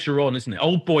particularly later on, isn't it?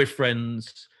 Old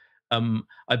Boyfriends,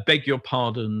 I Beg Your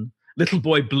Pardon, Little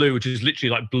Boy Blue, which is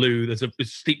literally like blue.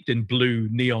 It's steeped in blue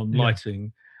neon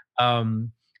lighting.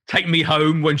 Take Me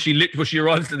Home, when she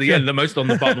arrives at the end, the most on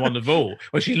the button one of all,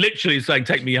 when she literally is saying,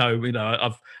 "Take me home." You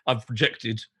know, I've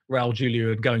rejected Raul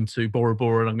Julia and going to Bora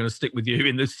Bora, and I'm going to stick with you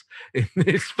in this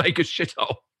Vegas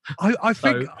shithole. I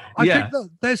think that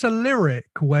there's a lyric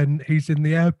when he's in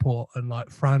the airport and like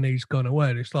Franny's gone away,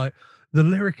 and it's like the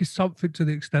lyric is something to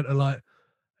the extent of like,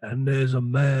 "And there's a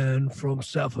man from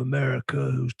South America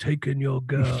who's taken your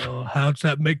girl. How does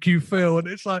that make you feel?" And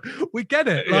it's like, we get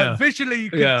it. Like visually,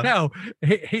 you can tell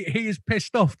he is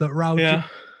pissed off that Raul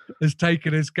has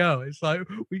taken his girl. It's like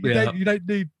you don't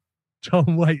need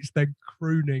Tom Waits then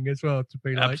crooning as well to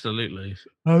be like, absolutely.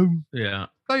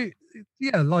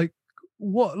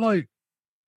 What are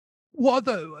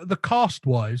the cast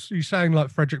wise? You're saying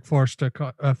like Frederick Forrest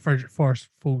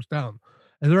falls down.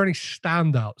 Are there any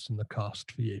standouts in the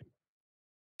cast for you?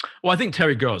 Well, I think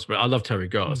Terry Garr's, but I love Terry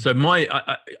Garr. So I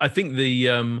think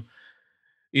I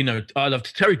love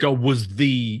Terry Garr was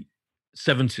the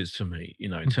 70s for me,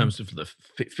 in terms of the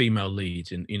female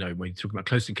leads. And, when you talk about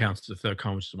Close Encounters of the Third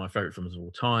Kind, which is my favorite films of all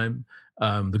time.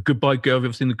 The Goodbye Girl, have you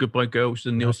ever seen The Goodbye Girl, which is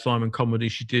a Neil Simon comedy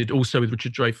she did, also with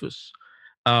Richard Dreyfuss.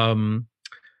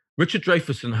 Richard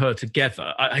Dreyfuss and her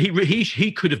together,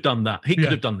 he could have done that. He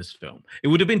could have done this film. It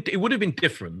would have been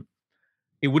different.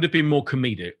 It would have been more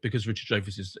comedic, because Richard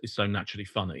Dreyfuss is so naturally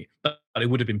funny, but it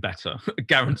would have been better. I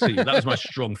guarantee you. That was my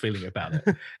strong feeling about it.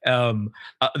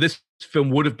 This film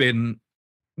would have been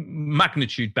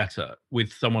magnitude better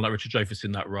with someone like Richard Dreyfuss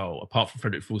in that role, apart from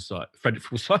Frederick Forrest. Frederick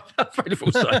Forrest.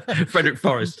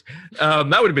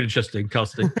 That would have been interesting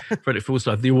casting. Frederick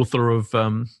Forsyth, the author of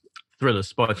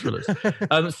spy thrillers.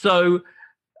 But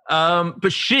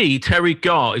Terry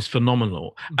Garr is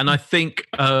phenomenal, and I think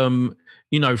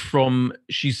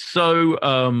she's so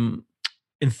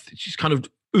she's kind of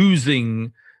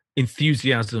oozing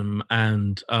enthusiasm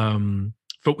and and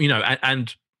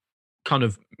kind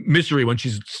of misery when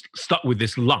she's stuck with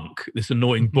this lunk, this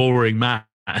annoying, boring man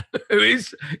who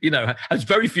is, has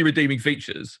very few redeeming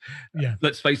features.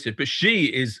 Let's face it. But she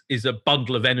is a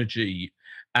bundle of energy,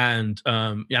 and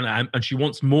she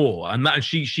wants more, and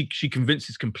she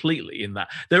convinces completely in that.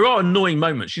 There are annoying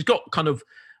moments. She's got kind of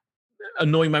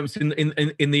annoying moments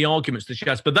in the arguments that she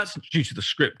has, but that's due to the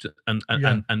script and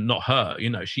not her.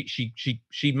 She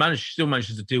still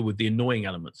manages to deal with the annoying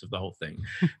elements of the whole thing.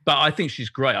 But I think she's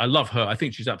great. I love her. I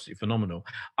think she's absolutely phenomenal.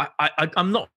 I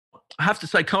have to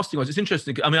say, casting wise, it's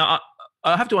interesting. I mean, I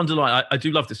have to underline, I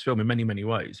do love this film in many, many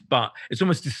ways, but it's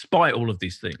almost despite all of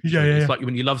these things. It's like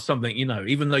when you love something,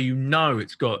 even though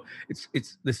it's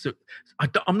this.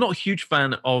 I'm not a huge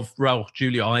fan of Raul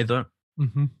Julia either.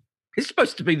 He's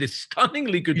supposed to be this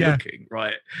stunningly good looking,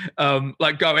 right?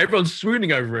 Everyone's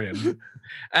swooning over him.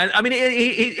 And I mean,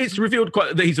 it's revealed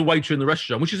quite that he's a waiter in the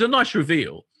restaurant, which is a nice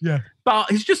reveal. Yeah. But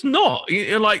he's just not.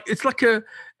 It's like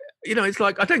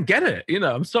I don't get it.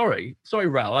 I'm sorry,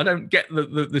 Ral. I don't get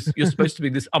this. You're supposed to be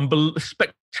this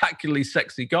spectacularly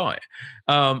sexy guy,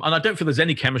 and I don't feel there's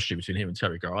any chemistry between him and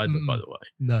Terry Garr either. By the way,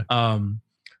 no.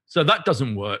 So that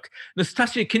doesn't work.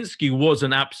 Nastasia Kinski was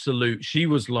an absolute. She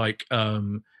was like,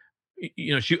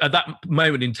 she at that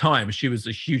moment in time, she was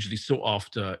a hugely sought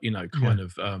after,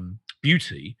 of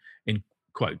beauty in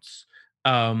quotes.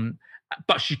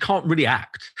 But she can't really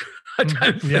act. I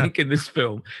don't think in this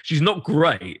film. She's not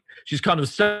great. She's kind of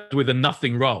set with a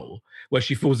nothing role where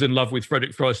she falls in love with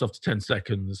Frederick Forrest after 10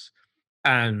 seconds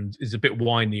and is a bit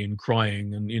whiny and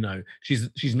crying, and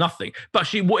she's nothing.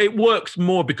 But it works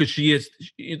more because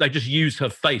they just use her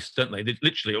face, don't they?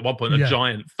 Literally at one point a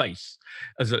giant face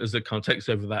as it kind of takes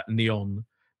over that neon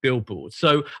billboard.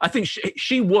 So I think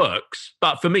she works,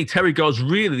 but for me, Terry Garr's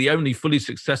really the only fully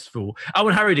successful. Oh,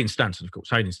 and Harry Dean Stanton, of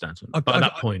course, Harry Dean Stanton. But at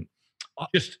that point,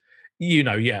 just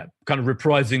kind of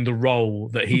reprising the role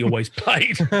that he always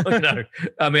played.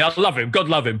 I mean, I love him, God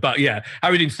love him, but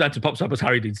Harry Dean Stanton pops up as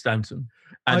Harry Dean Stanton,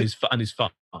 and he's fun.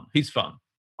 He's fun.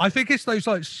 I think it's those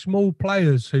like small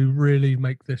players who really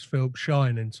make this film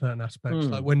shine in certain aspects.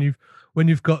 Like when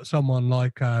you've got someone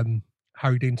like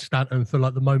Harry Dean Stanton for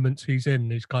like the moments he's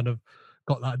in, he's kind of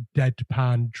got that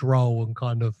deadpan droll and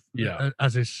kind of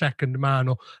as his second man,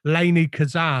 or Lainey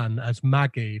Kazan as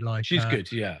Maggie, like she's good,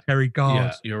 Terry Garr.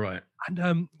 Yeah, you're right.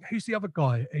 And who's the other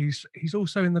guy? He's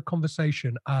also in the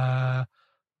conversation. I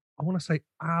want to say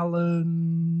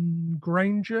Alan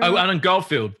Granger. Oh, Alan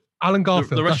Garfield. Alan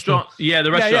Garfield. The restaurant. The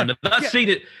restaurant.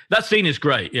 That scene is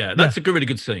great. Yeah, that's a really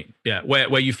good scene. Yeah,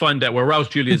 where you find out where Raul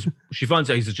Julia's, she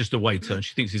finds out he's just a waiter, and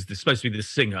she thinks he's supposed to be this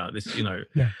singer.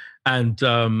 And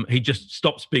he just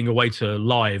stops being a waiter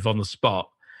live on the spot,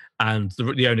 and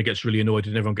the owner gets really annoyed,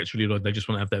 and everyone gets really annoyed. They just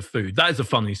want to have their food. That is a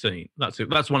funny scene.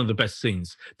 That's one of the best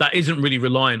scenes. That isn't really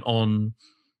reliant on,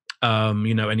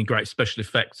 any great special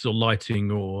effects or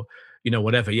lighting or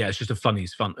whatever. Yeah, it's just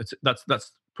it's fun.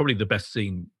 That's probably the best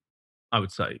scene, I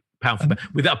would say, pound for pound.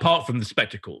 Apart from the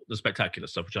spectacular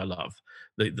stuff, which I love,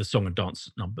 the song and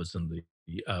dance numbers and the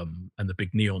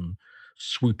big neon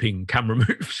swooping camera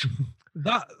moves.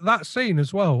 That scene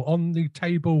as well on the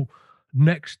table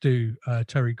next to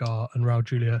Terry Garr and Raul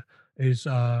Julia is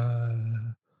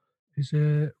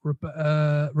it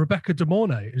Rebecca De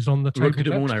Mornay is on the table. Rebecca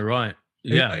De Mornay, right?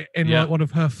 Yeah, in like one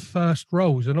of her first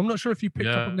roles, and I'm not sure if you picked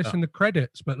up on this in the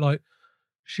credits, but like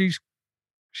she's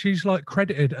like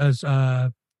credited as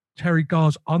Terry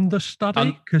Garr's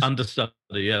understudy. Understudy,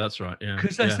 yeah, that's right. Yeah,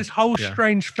 because there's this whole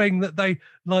strange thing that they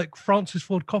like. Francis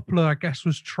Ford Coppola, I guess,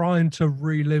 was trying to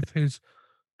relive his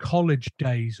college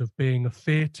days of being a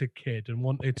theatre kid and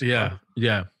wanted to.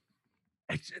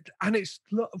 It's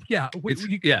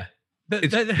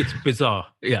bizarre.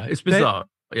 Yeah, it's bizarre.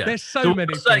 There's so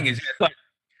many.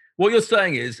 What you're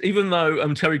saying is, even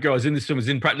though Terry Garr is in this film, is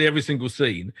in practically every single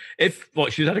scene, if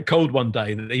she'd had a cold one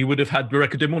day, he would have had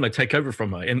Rebecca De Mornay take over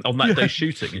from her on that day's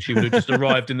shooting, and she would have just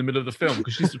arrived in the middle of the film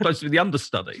because she's supposed to be the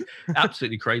understudy.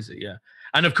 Absolutely crazy, yeah.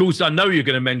 And of course, I know you're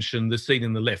going to mention the scene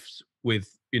in the lift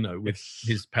with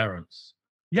his parents.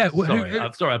 Yeah,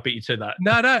 sorry, I beat you to that.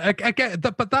 No, I get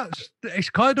that, but it's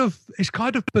kind of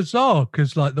bizarre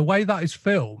because like the way that is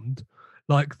filmed,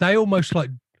 like they almost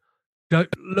like don't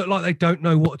look like they don't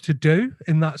know what to do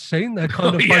in that scene. They're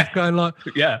kind of both going like,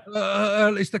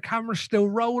 is the camera still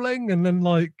rolling? And then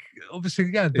like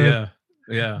obviously, they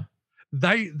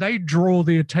draw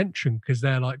the attention because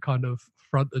they're like kind of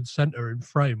front and center in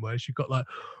frame. Whereas you've got like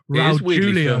Raul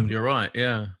Julia. Filmed, you're right,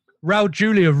 yeah. Raul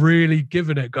Julia really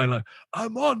giving it, going like,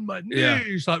 I'm on my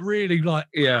knees, like really like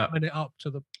coming it up to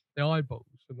the eyeballs.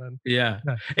 And then,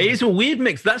 it is a weird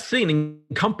mix. That scene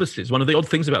encompasses one of the odd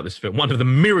things about this film, one of the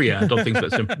myriad odd things about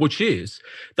this film, which is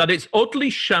that it's oddly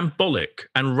shambolic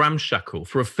and ramshackle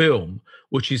for a film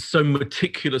which is so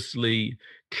meticulously,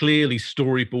 clearly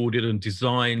storyboarded and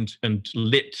designed and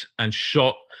lit and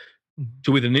shot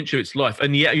to within an inch of its life.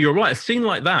 And yet you're right, a scene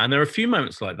like that, and there are a few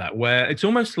moments like that where it's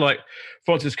almost like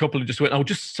Francis Coppola just went,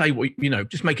 just say what,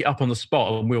 just make it up on the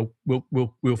spot and we'll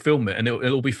film it and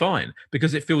it'll be fine,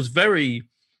 because it feels very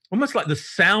almost like the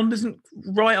sound isn't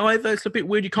right either. It's a bit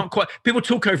weird. You can't quite... People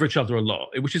talk over each other a lot,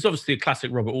 which is obviously a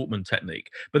classic Robert Altman technique.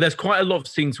 But there's quite a lot of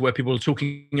scenes where people are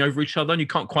talking over each other and you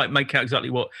can't quite make out exactly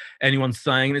what anyone's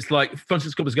saying. And it's like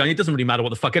Francis Coppola's going, it doesn't really matter what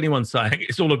the fuck anyone's saying.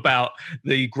 It's all about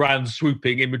the grand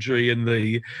swooping imagery and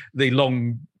the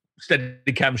long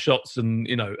steady cam shots, and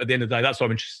at the end of the day, that's what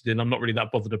I'm interested in. I'm not really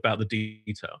that bothered about the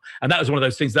detail. And that was one of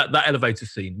those things, that elevator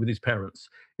scene with his parents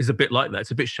is a bit like that.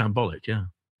 It's a bit shambolic, yeah.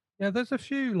 Yeah, there's a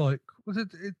few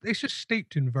it's just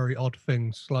steeped in very odd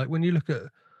things. Like when you look at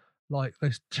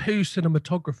there's two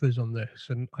cinematographers on this,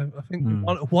 and I think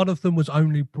one of them was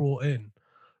only brought in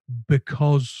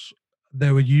because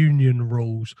there were union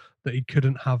rules that he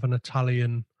couldn't have an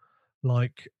Italian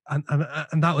and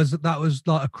that was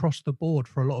like across the board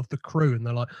for a lot of the crew, and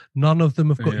they're like, none of them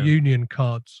have got union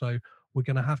cards, so we're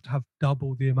going to have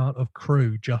double the amount of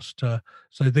crew so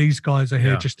these guys are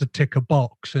here just to tick a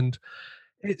box. And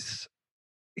it's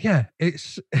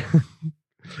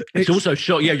it's also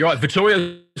shot. Yeah, you're right.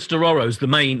 Vittorio Stororo's the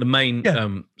main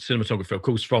cinematographer, of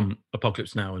course, from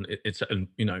Apocalypse Now, and it's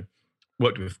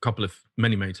worked with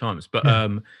many times. But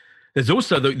there's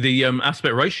also the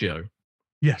aspect ratio.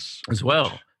 Yes, as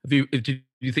well. Do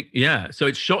you think? Yeah. So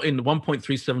it's shot in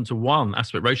 1.37 to 1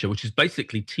 aspect ratio, which is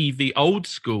basically old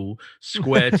school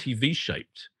square TV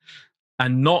shaped,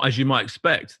 and not, as you might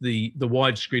expect, the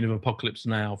widescreen of Apocalypse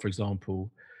Now, for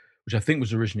example, which I think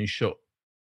was originally shot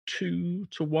 2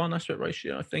 to 1 aspect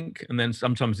ratio, I think, and then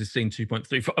sometimes it's seen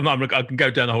 2.3. I can go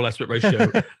down the whole aspect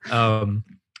ratio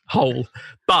hole,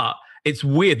 but it's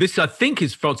weird. This, I think,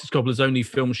 is Francis Coppola's only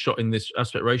film shot in this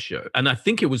aspect ratio, and I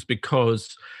think it was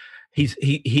because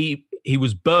he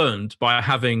was burned by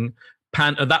having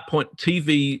at that point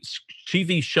TV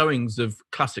showings of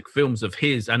classic films of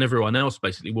his and everyone else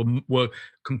basically were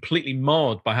completely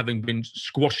marred by having been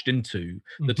squashed into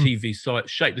the TV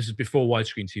shape. This is before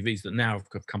widescreen TVs that now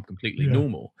have come completely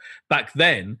normal. Back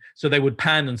then, so they would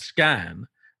pan and scan,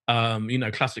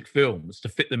 classic films to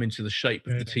fit them into the shape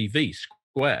of the TV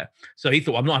square. So he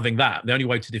thought, I'm not having that. The only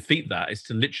way to defeat that is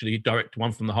to literally direct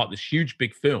One from the Heart, this huge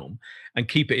big film, and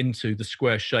keep it into the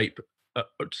square shape to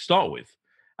start with.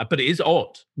 But it is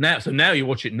odd now. So now you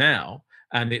watch it now,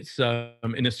 and it's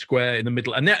in a square in the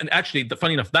middle. And actually,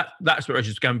 funny enough, that aspect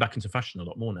ratio is going back into fashion a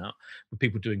lot more now, with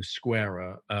people doing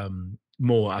squarer,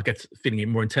 more, I guess, feeling it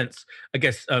more intense. I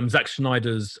guess Zack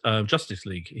Snyder's Justice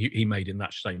League, he made in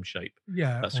that same shape,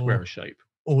 that squarer shape.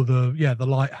 Or the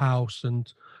Lighthouse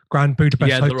and Grand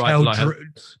Budapest Hotel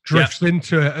drifts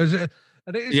into it.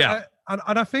 And it is,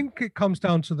 and I think it comes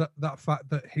down to that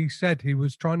fact that he said he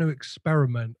was trying to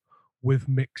experiment with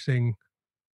mixing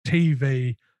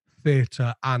TV,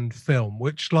 theatre, and film,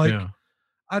 which and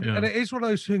it is one of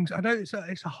those things. I know it's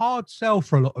a hard sell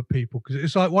for a lot of people, because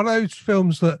it's like one of those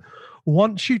films that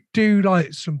once you do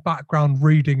some background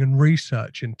reading and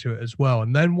research into it as well,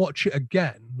 and then watch it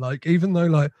again, even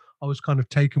though I was kind of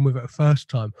taken with it the first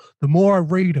time, the more I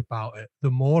read about it, the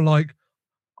more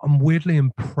I'm weirdly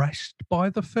impressed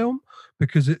by the film,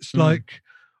 because it's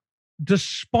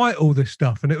despite all this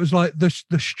stuff, and it was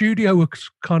the studio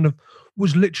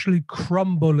was literally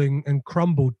crumbling and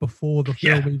crumbled before the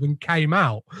film even came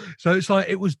out. So it's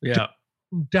it was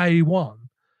day one.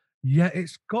 Yeah,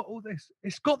 it's got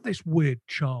this weird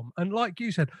charm, and like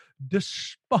you said,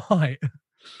 despite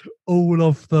all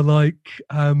of the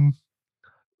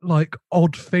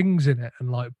odd things in it,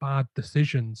 and bad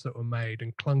decisions that were made,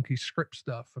 and clunky script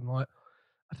stuff, and I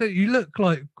think you look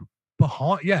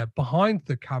behind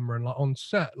the camera and on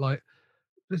set,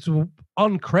 this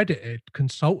uncredited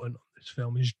consultant on this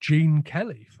film is Gene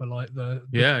Kelly for the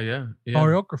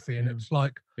choreography, and it's wow.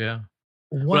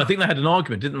 Well, I think they had an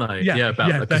argument, didn't they?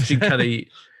 About because Gene Kelly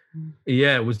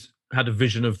had a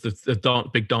vision of the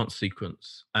big dance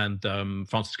sequence, and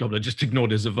Francis Coppola just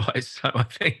ignored his advice. So I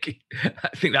think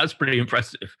that's pretty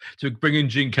impressive, to bring in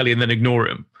Gene Kelly and then ignore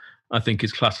him. I think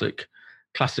is classic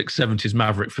 70s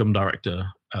maverick film director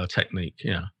technique.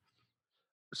 Yeah.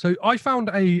 So I found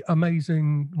a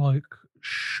amazing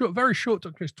very short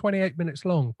documentary. It's 28 minutes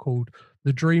long, called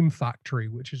The Dream Factory,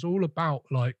 which is all about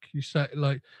you said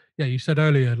you said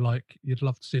earlier you'd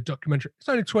love to see a documentary. It's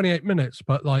only 28 minutes,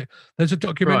 but there's a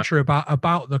documentary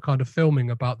about the kind of filming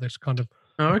about this kind of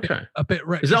a bit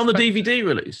is that on the DVD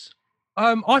release?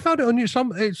 I found it on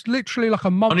YouTube. It's literally a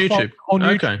month on YouTube. On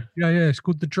YouTube. Okay. Yeah, it's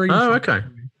called The Dream Factory. Okay.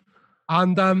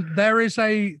 And there is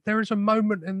a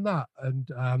moment in that,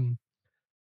 and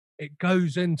it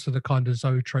goes into the kind of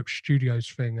Zoetrope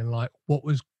Studios thing, and what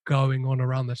was going on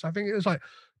around this. I think it was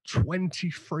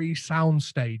 23 sound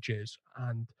stages,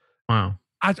 and wow.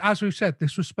 As we've said,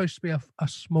 this was supposed to be a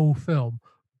small film.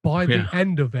 By the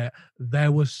end of it,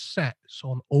 there was sets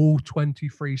on all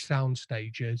 23 sound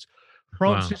stages.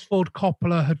 Francis Ford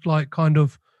Coppola had kind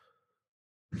of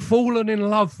fallen in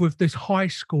love with this high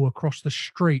school across the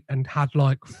street and had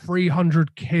like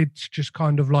 300 kids just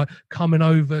kind of like coming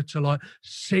over to like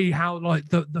see how like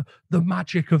the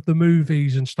magic of the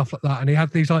movies and stuff like that. And he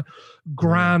had these like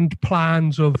grand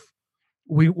plans of,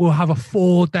 we will have a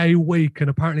 4-day week, and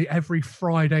apparently every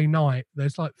Friday night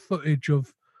there's like footage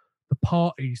of the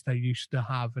parties they used to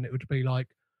have, and it would be like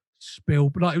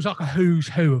like it was like a who's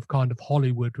who of kind of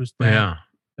Hollywood was there. Yeah.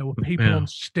 There were people on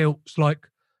stilts, like,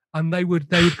 and they would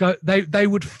go they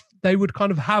would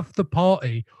kind of have the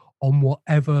party on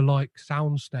whatever like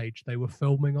soundstage they were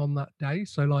filming on that day.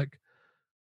 So like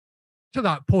to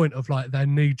that point of like there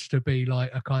needs to be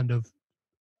like a kind of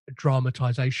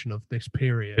dramatization of this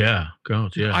period. Yeah,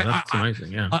 God, yeah, that's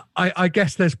amazing. Yeah, I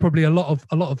guess there's probably a lot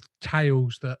of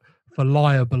tales that, for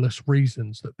libelous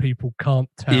reasons, that people can't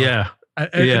tell. Yeah,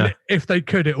 and if they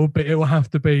could, it will have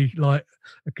to be like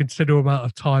a considerable amount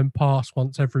of time passed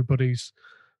once everybody's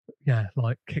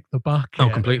like kick the bucket. Oh,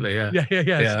 completely. Yeah.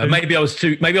 So, maybe I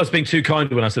was being too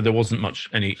kind when I said there wasn't much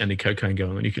any cocaine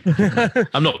going on. You could.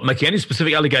 I'm not making any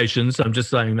specific allegations. I'm just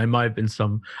saying there might have been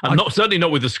some. Certainly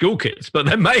not with the school kids, but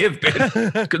there may have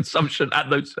been consumption at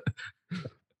those.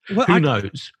 Well, who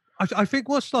knows? I think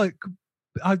what's like.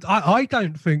 I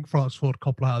don't think Francis Ford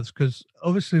Coppola has, because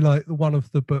obviously like one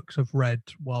of the books I've read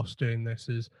whilst doing this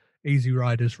is Easy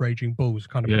Riders, Raging Bulls,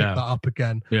 kind of pick that up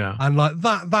again. Yeah. And like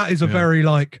that is a very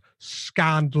like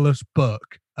scandalous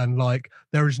book. And like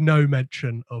there is no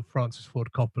mention of Francis Ford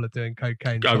Coppola doing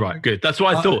cocaine. Oh, right, good. That's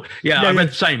what I thought. I read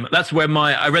the same. That's where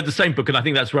I read the same book, and I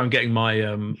think that's where I'm getting my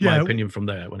my opinion from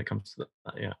there when it comes to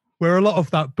that. Yeah. Where a lot of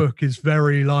that book is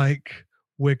very like,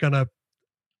 we're gonna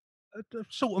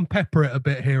salt and pepper it a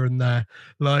bit here and there,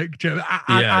 like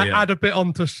add a bit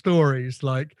onto stories.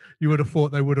 Like you would have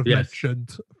thought they would have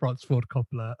mentioned Francis Ford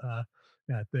Coppola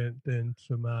doing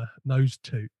some nose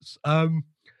toots.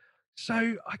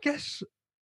 So I guess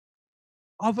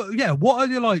what are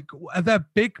you like, are there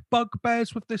big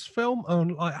bugbears with this film,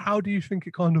 and like how do you think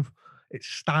it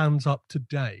stands up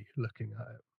today looking at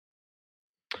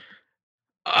it?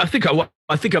 I think I've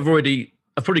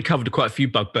probably covered quite a few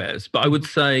bugbears, but I would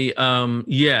say,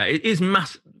 it is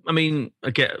massive. I mean,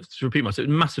 again, to repeat myself,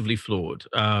 massively flawed.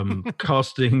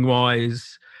 Casting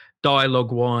wise,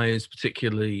 dialogue wise,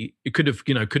 particularly, it could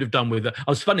have done with. I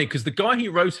was funny because the guy he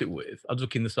wrote it with, I was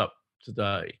looking this up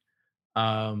today.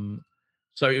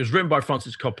 So it was written by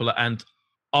Francis Coppola and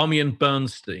Armin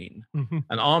Bernstein,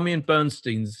 and Armin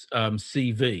Bernstein's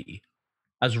CV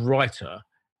as writer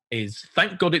is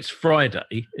Thank God It's Friday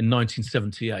in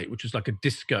 1978, which was like a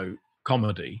disco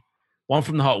comedy. One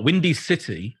from the Heart, Windy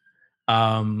City,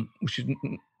 which is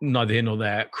neither here nor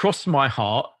there. Cross My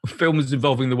Heart, films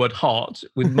involving the word heart,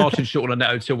 with Martin Short and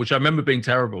Annette O'Toole, which I remember being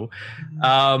terrible.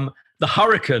 The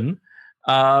Hurricane,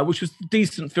 which was a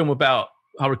decent film about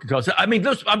hurricane cars. I mean,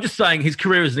 I'm just saying his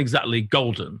career isn't exactly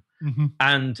golden.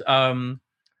 And I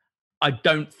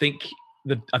don't think...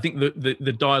 I think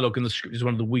the dialogue and the script is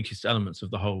one of the weakest elements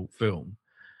of the whole film.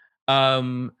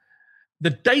 The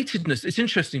datedness, it's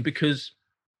interesting because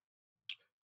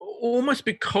almost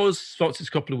because Francis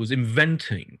Coppola was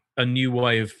inventing a new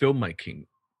way of filmmaking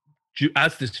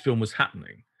as this film was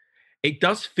happening, it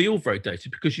does feel very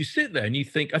dated, because you sit there and you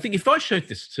think, I think if I showed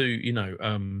this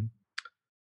to,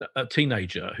 a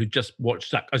teenager who just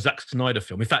watched a Zack Snyder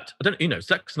film. In fact,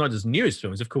 Zack Snyder's newest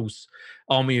film is, of course,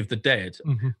 Army of the Dead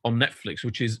on Netflix,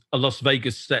 which is a Las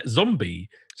Vegas set zombie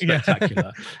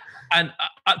spectacular. And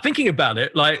thinking about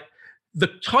it, like the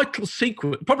title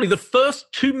sequence, probably the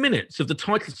first 2 minutes of the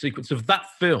title sequence of that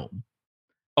film,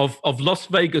 of Las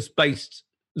Vegas-based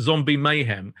zombie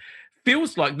mayhem,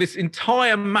 feels like this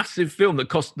entire massive film that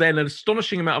cost then an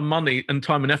astonishing amount of money and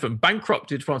time and effort and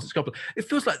bankrupted Francis Coppola. It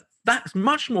feels like that's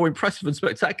much more impressive and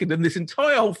spectacular than this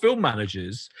entire whole film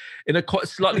manages in a quite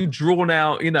slightly drawn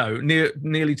out,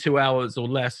 nearly 2 hours or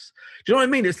less. Do you know what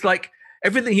I mean? It's like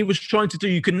everything he was trying to do,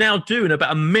 you can now do in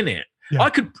about a minute. Yeah.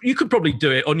 You could probably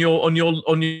do it on an iMac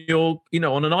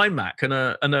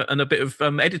and a bit of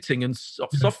editing and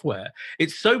software.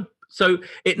 It's so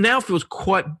it now feels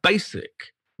quite basic.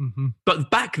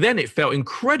 But back then it felt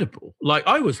incredible. Like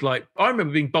I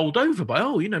remember being bowled over by,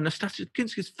 Nastasia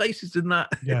Kinski's face is in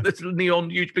that little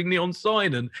huge big neon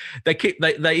sign, and they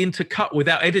intercut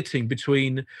without editing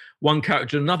between one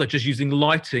character and another, just using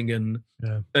lighting and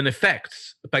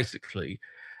effects, basically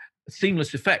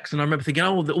seamless effects. And I remember thinking,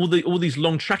 all these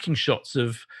long tracking shots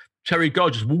of Terry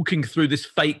Gard just walking through this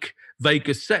fake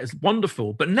Vegas set is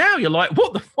wonderful. But now you're like,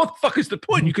 what the fuck is the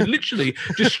point? You could literally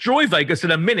destroy Vegas in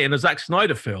a minute in a Zack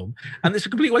Snyder film, and it's a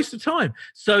complete waste of time.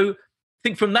 So I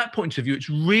think from that point of view, it's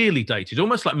really dated,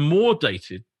 almost like more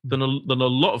dated than a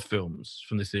lot of films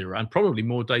from this era, and probably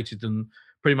more dated than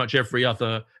pretty much every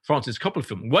other Francis Coppola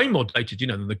film. Way more dated,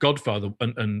 than The Godfather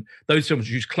and those films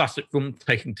use classic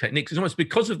film-taking techniques. It's almost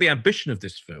because of the ambition of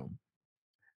this film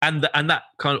and that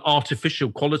kind of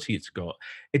artificial quality it's got.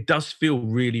 It does feel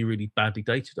really, really badly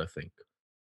dated, I think.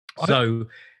 So,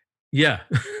 yeah,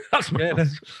 that's my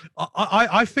answer.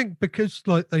 I think because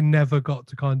they never got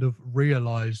to kind of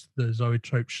realize the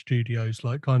Zoetrope Studios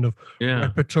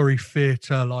repertory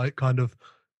theatre, kind of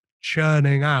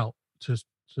churning out to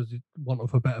want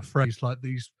of a better phrase,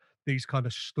 these kind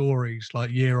of stories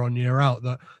year on year out,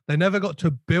 that they never got to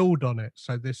build on it.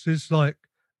 So this is it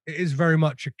is very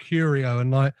much a curio, and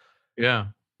no,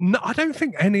 I don't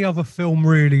think any other film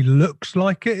really looks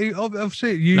like it.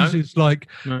 Obviously, it uses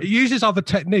it uses other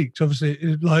techniques. Obviously,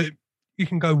 you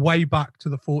can go way back to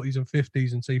the 40s and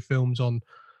 50s and see films on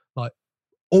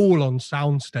all on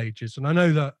sound stages. And I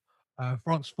know that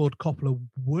Francis Ford Coppola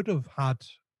would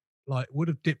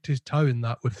have dipped his toe in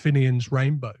that with Finian's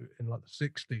Rainbow in the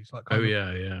 60s.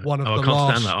 One of the I can't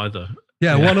last, stand that either.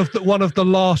 Yeah, one of the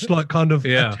last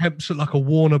attempts at a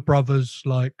Warner Brothers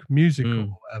musical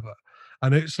or whatever.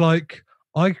 And it's I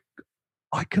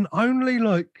can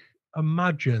only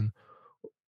imagine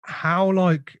how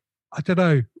I don't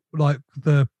know,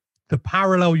 the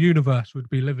parallel universe would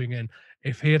be living in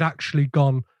if he had actually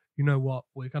gone, you know what,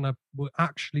 we're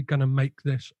actually gonna make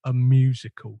this a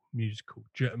musical. Do you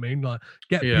know what I mean?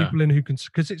 Get people in who can,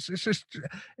 because it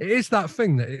is that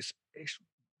thing that it's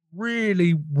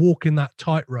really walking that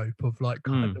tightrope of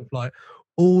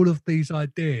all of these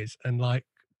ideas and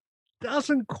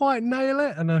doesn't quite nail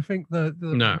it. And I think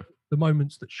the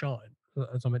moments that shine,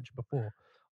 as I mentioned before,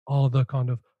 are the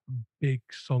kind of big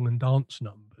song and dance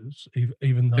numbers,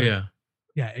 even though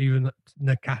even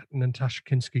Natasha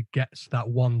Kinski gets that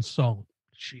one song,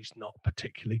 she's not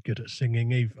particularly good at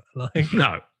singing either.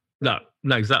 No,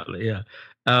 exactly.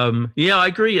 I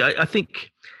agree. I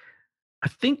think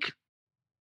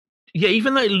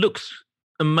even though it looks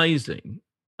amazing,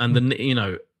 and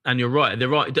and you're right, they're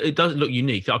right, it does look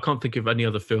unique. I can't think of any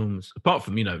other films apart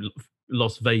from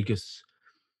Las Vegas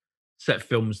set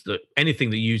films, that anything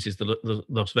that uses the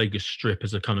Las Vegas Strip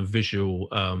as a kind of visual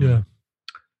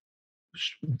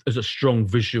as a strong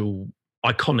visual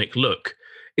iconic look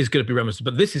is going to be reminiscent.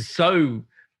 But this is so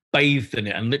bathed in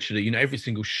it, and literally every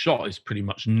single shot is pretty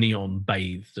much neon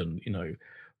bathed, and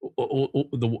all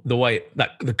the way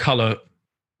that the color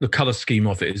scheme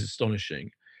of it is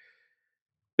astonishing.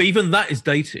 But even that is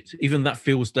dated. Even that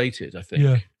feels dated, I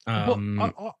think. I've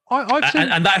seen,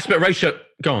 and that aspect ratio.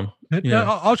 Go on.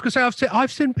 I was going to say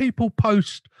I've seen people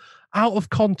post out of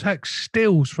context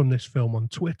stills from this film on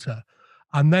Twitter,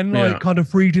 and then kind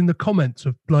of reading the comments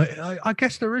of I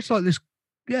guess there is this.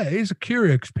 Yeah, it is a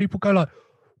curio, because people go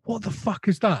what the fuck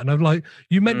is that? And I'm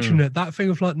you mentioned it, that thing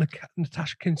of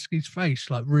Natasha Kinski's face,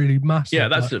 really massive. Yeah,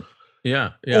 that's it.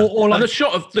 Yeah. Or and the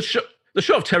shot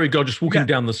of Terry God just walking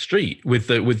down the street with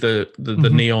the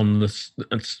neon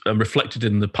reflected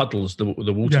in the puddles, the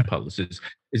water puddles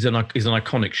is an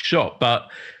iconic shot.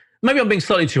 But maybe I'm being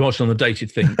slightly too harsh on the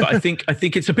dated thing. But I think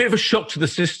it's a bit of a shock to the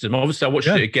system. Obviously, I watched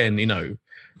it again,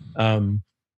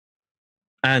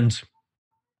 and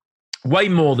way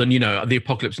more than the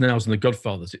Apocalypse Nows and the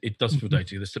Godfathers. It does feel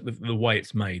dated. The way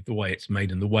it's made,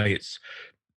 and the way it's.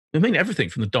 I mean, everything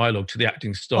from the dialogue to the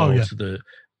acting style to the.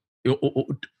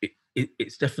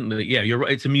 It's definitely you're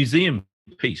right. It's a museum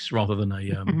piece rather than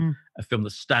a film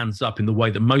that stands up in the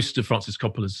way that most of Francis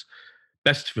Coppola's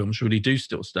best films really do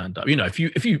still stand up. If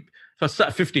I sat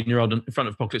a 15-year-old in front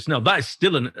of Apocalypse Now, that is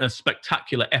still a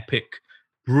spectacular, epic,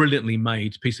 brilliantly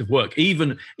made piece of work.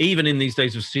 Even in these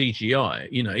days of CGI,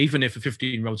 even if a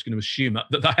 15-year-old's going to assume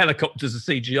that the helicopters are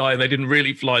CGI and they didn't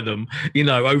really fly them,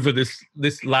 over this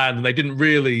land, and they didn't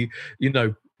really,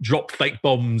 drop fake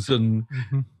bombs and.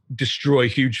 Destroy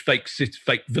huge fake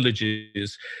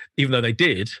villages, even though they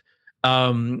did.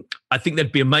 I think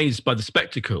they'd be amazed by the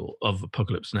spectacle of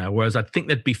Apocalypse Now, whereas I think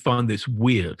they'd find this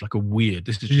weird,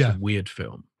 this is just a weird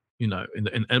film,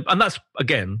 and that's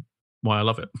again why I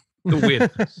love it, the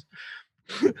weirdness.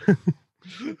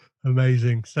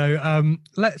 Amazing. So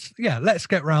let's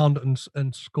get round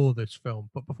and score this film.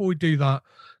 But before we do that,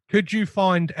 could you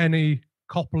find any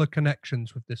Coppola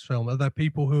connections with this film? Are there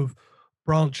people who've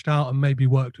branched out and maybe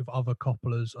worked with other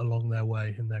Coppolas along their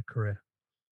way in their career?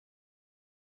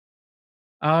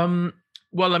 Well,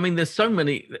 I mean, there's so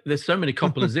many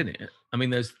Coppolas in it. I mean,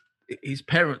 there's his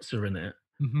parents are in it.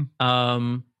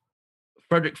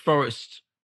 Frederick Forrest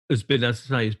has been, as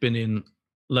I say, has been in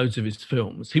loads of his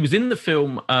films. He was in the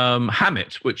film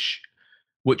Hammett, which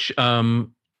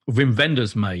Wim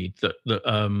Wenders made that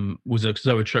was a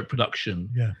Zoetrope production.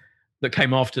 Yeah. That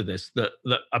came after this, that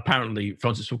apparently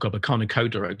Francis Ford Coppola kind of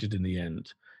co-directed in the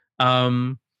end.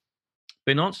 But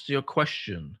in answer to your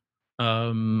question,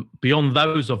 beyond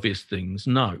those obvious things,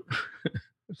 no.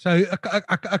 So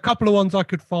a couple of ones I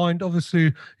could find.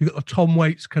 Obviously, you've got the Tom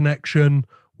Waits connection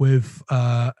with,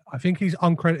 I think he's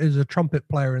uncredited as a trumpet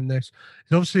player in this.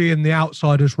 He's obviously in The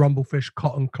Outsiders, Rumblefish,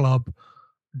 Cotton Club,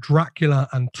 Dracula,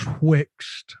 and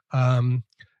Twixt.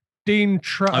 Dean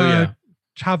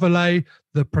Tavalay,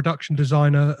 the production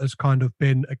designer, has kind of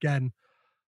been, again,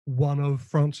 one of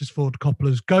Francis Ford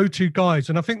Coppola's go-to guys.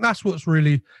 And I think that's what's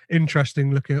really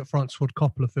interesting looking at Francis Ford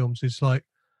Coppola films is like,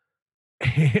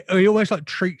 he always like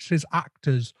treats his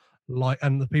actors like,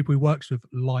 and the people he works with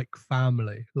like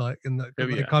family, like in the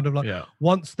kind of like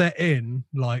once they're in,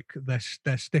 like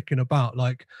they're sticking about,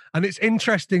 like, and it's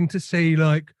interesting to see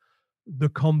like The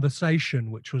Conversation,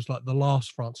 which was like the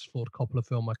last Francis Ford Coppola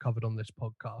film I covered on this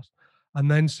podcast, and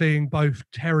then seeing both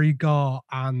Terry Garr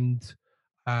and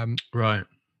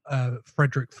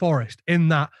Frederick Forrest in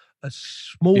that as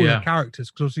smaller characters,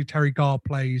 because obviously Terry Garr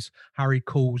plays Harry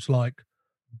Cole's like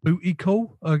booty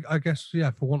call, I guess,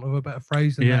 for want of a better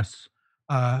phrase. And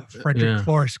Frederick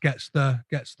Forrest gets the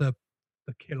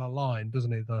killer line,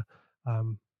 doesn't he? The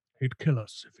he'd kill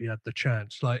us if he had the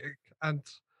chance. Like, and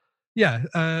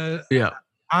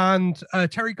and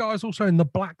Terry Garr is also in The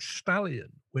Black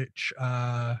Stallion, which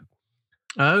good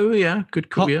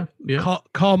call.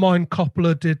 Carmine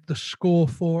Coppola did the score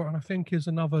for, and I think is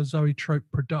another Zoetrope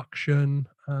production.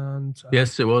 And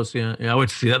yes, it was. Yeah, I went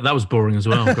to see that. That was boring as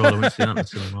well. God, I went to see that in the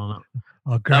cinema.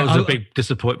 That was a big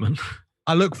disappointment.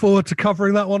 I look forward to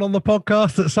covering that one on the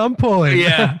podcast at some point.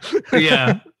 Yeah.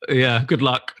 Good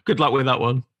luck with that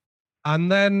one. And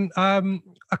then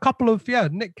a couple of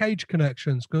Nick Cage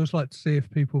connections. Girls like to see if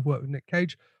people have worked with Nick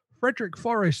Cage. Frederick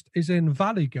Forrest is in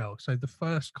Valley Girl, so the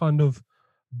first kind of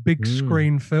big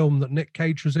screen film that Nick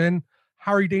Cage was in.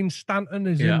 Harry Dean Stanton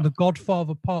is in The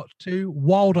Godfather Part 2,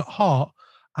 Wild at Heart,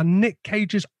 and Nick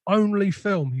Cage's only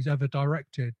film he's ever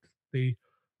directed, the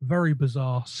very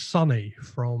bizarre Sonny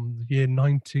from the year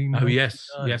 1999.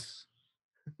 Oh,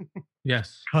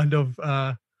 yes. Kind of,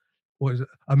 what is it?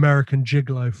 American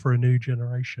Gigolo for a new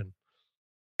generation.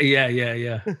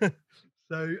 Yeah.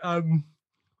 So,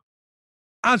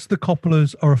 as the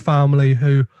Coppolas are a family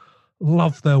who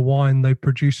love their wine, they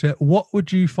produce it. What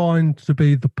would you find to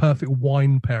be the perfect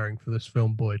wine pairing for this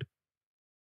film, Boyd?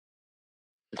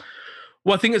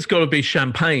 Well, I think it's got to be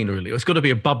champagne, really. It's got to be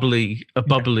a bubbly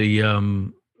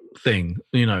thing,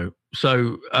 you know.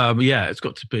 So, it's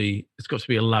got to be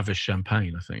a lavish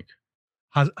champagne, I think.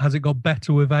 Has it got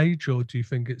better with age, or do you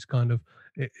think it's kind of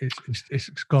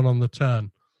it's gone on the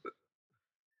turn?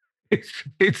 I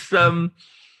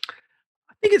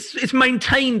think it's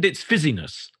maintained its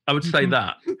fizziness. I would say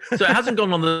that. So it hasn't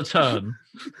gone on the turn.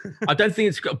 I don't think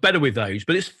it's got better with age,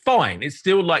 but it's fine. It's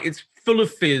still like, it's full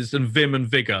of fizz and vim and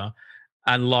vigor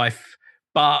and life,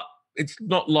 but it's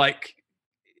not like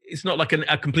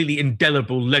a completely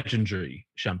indelible, legendary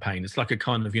champagne. It's like a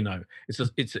kind of,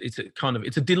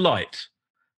 it's a delight,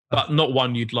 but not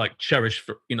one you'd like cherish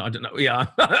for, I don't know. Yeah,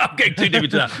 I'm getting too deep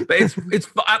into that, but it's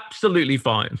absolutely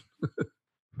fine.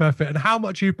 Perfect. And how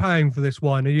much are you paying for this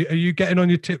wine? Are you getting on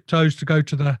your tiptoes to go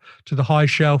to the high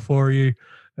shelf, or are you?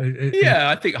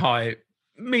 I think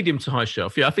medium to high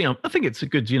shelf. Yeah, I think it's a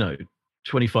good,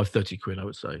 25, 30 quid, I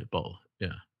would say, a bottle.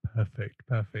 Yeah. Perfect.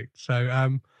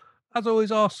 So, as I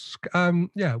always ask,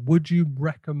 would you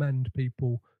recommend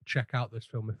people check out this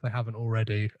film if they haven't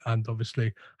already, and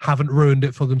obviously haven't ruined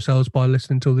it for themselves by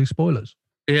listening to all these spoilers?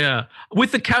 Yeah,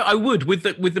 I would, with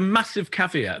the massive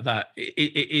caveat that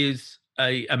it is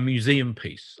a museum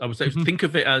piece. I would say, think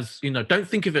of it as, don't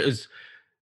think of it as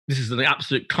this is an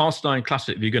absolute cast iron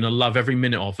classic that you're going to love every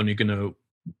minute of, and you're going to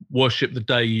worship the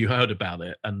day you heard about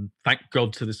it, and thank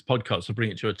God to this podcast for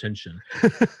bringing it to your attention.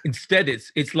 Instead,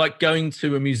 it's like going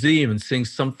to a museum and seeing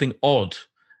something odd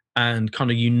and kind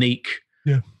of unique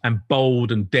and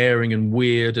bold and daring and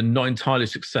weird and not entirely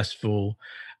successful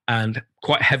and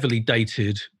quite heavily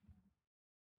dated,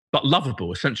 but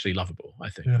lovable, essentially lovable, I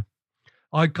think. Yeah.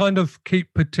 I kind of keep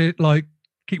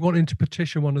wanting to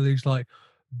petition one of these like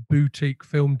boutique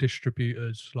film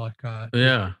distributors,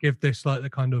 give this like the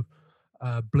kind of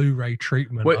Blu-ray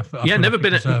treatment. Never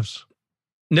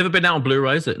been out on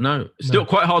Blu-ray, is it? No, it's still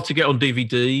quite hard to get on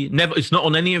DVD. It's not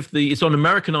on any of it's on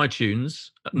American iTunes,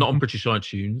 not on British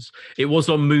iTunes. It was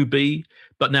on Mubi,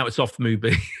 but now it's off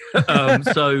Mubi.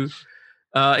 So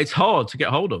it's hard to get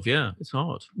hold of. Yeah, it's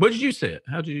hard. Where did you see it?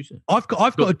 How did you see it? I've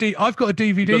got a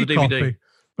DVD copy,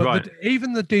 but right.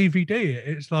 even the DVD,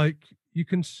 it's like you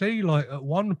can see like at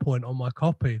one point on my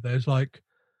copy, there's like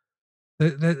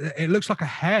it looks like a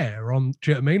hair on. Do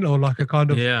you know what I mean? Or like a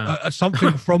kind of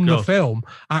something from the film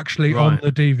actually on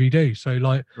the DVD. So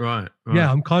like,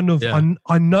 yeah, I'm kind of. Yeah.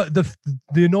 I know the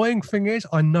annoying thing is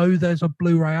I know there's a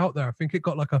Blu-ray out there. I think it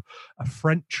got like a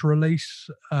French release.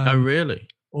 Oh really?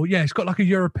 Or yeah, it's got like a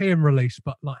European release,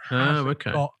 but like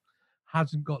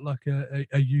hasn't got like a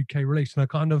UK release. And I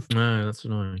kind of that's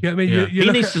annoying. You know what I mean? Yeah. He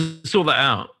needs to sort that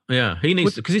out. Yeah, he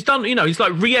needs to, because he's done. He's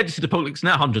like re-edited Apocalypse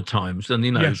Now 100 times, and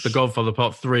The Godfather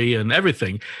Part 3 and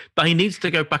everything. But he needs to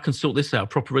go back and sort this out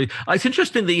properly. It's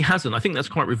interesting that he hasn't. I think that's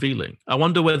quite revealing. I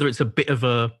wonder whether it's a bit of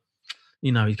a,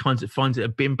 he finds it a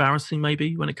bit embarrassing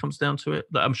maybe when it comes down to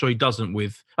it. That I'm sure he doesn't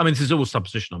with. I mean, this is all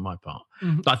supposition on my part,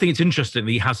 but I think it's interesting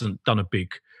that he hasn't done a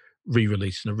big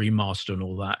re-release and a remaster and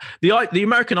all that. The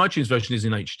American iTunes version is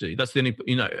in HD. That's the only,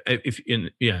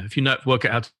 if you work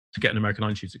out how to get an American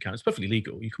iTunes account, it's perfectly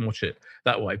legal. You can watch it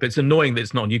that way. But it's annoying that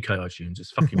it's not on UK iTunes.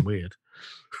 It's fucking weird.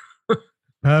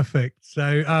 Perfect.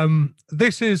 So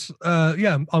this is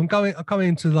I'm coming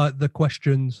into like the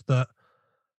questions that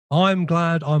I'm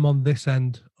glad I'm on this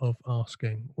end of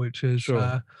asking, which is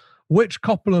which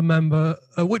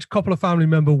Coppola family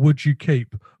member would you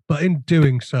keep? But in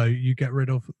doing so, you get rid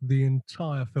of the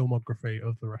entire filmography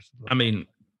of the rest of them. I mean,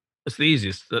 it's the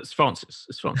easiest. That's Francis.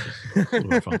 It's Francis. It's all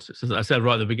about Francis. As I said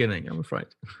right at the beginning, I'm afraid.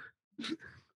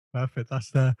 Perfect.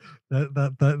 That's the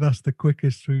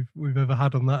quickest we've ever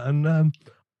had on that, and I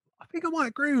think I might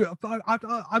agree with it.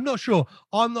 I'm not sure.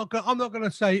 I'm not going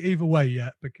to say either way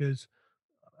yet because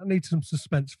I need some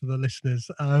suspense for the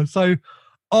listeners. So,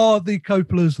 are the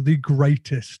Coppolas the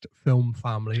greatest film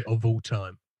family of all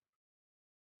time?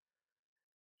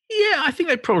 Yeah, I think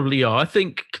they probably are. I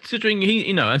think considering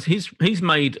he's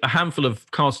made a handful of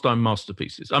cast iron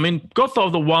masterpieces. I mean,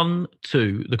 Godfather 1,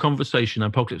 2, The Conversation,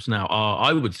 Apocalypse Now are,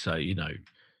 I would say, they're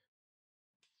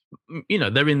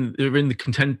in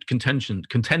the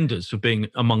contenders for being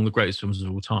among the greatest films of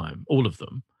all time, all of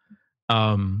them.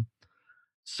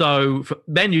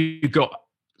 Then you've got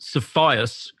Sofia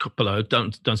Coppola,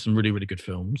 done some really, really good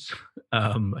films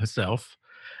herself,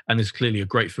 and is clearly a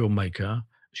great filmmaker.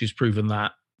 She's proven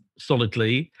that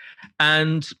solidly.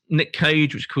 And Nick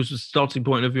Cage, which of course was the starting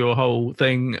point of your whole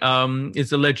thing,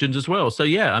 is a legend as well. So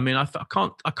yeah, I mean, I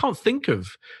can't think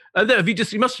of.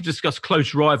 You must have discussed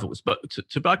close rivals, but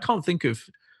I can't think of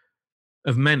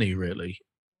many really.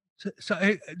 So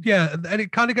and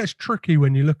it kind of gets tricky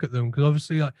when you look at them because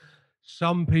obviously, like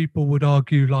some people would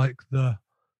argue like the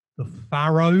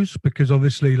Farrows because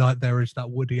obviously like there is that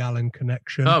Woody Allen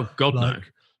connection. Oh God, no.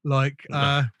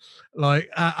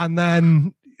 And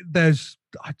then there's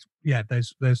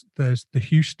the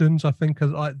Houstons. I think are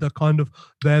like the kind of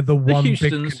they're the one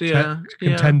Houstons, big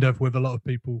contender with a lot of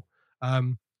people.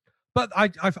 But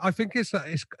I think it's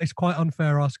quite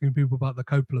unfair asking people about the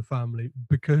Coppola family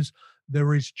because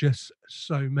there is just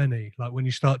so many. Like when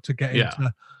you start to get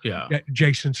into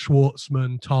Jason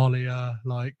Schwartzman, Talia,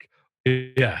 like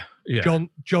John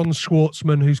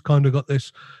Schwartzman, who's kind of got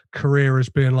this career as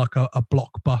being like a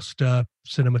blockbuster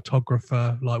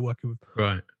cinematographer, like working with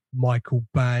Michael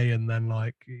Bay, and then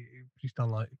like he's done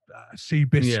like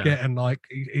Seabiscuit, and like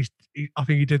I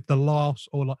think he did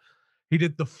he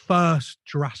did the first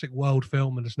Jurassic World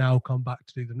film and has now come back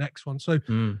to do the next one. So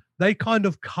they kind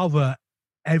of cover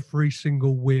every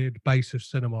single weird base of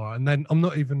cinema. And then I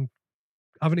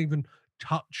haven't even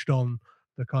touched on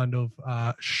the kind of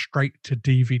straight to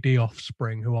DVD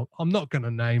offspring who I'm not going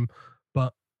to name,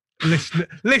 but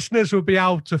listeners will be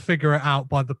able to figure it out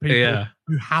by the people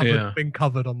who haven't been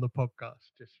covered on the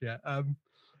podcast just yet.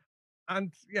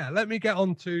 And let me get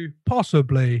on to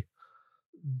possibly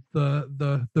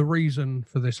the reason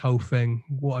for this whole thing.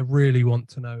 What I really want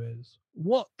to know is,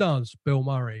 what does Bill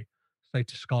Murray say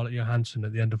to Scarlett Johansson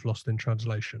at the end of Lost in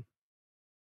Translation?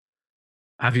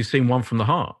 Have you seen One from the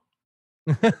Heart?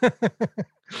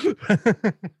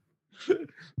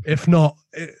 If not,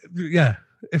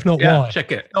 why?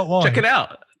 Check it. Check it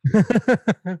out.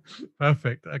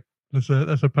 Perfect. That's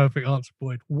a perfect answer,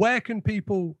 Boyd. Where can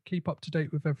people keep up to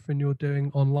date with everything you're doing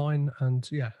online and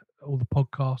all the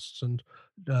podcasts and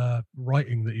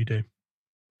writing that you do?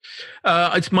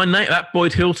 It's my name, at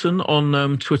Boyd Hilton,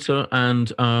 on Twitter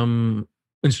and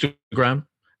Instagram,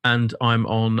 and I'm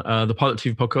on the Pilot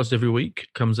TV podcast every week.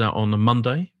 It comes out on a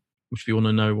Monday, which if you want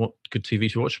to know what good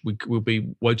TV to watch, we'll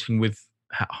be waiting with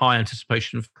high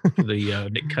anticipation for the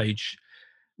Nick Cage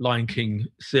Lion King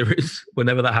series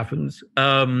whenever that happens.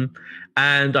 And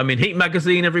I'm in Heat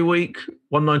Magazine every week,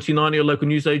 199, your local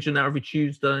newsagent, out every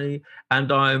Tuesday.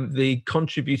 And I'm the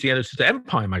contributing editor to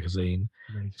Empire Magazine.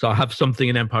 Amazing. So I have something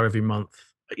in Empire every month.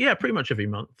 Yeah, pretty much every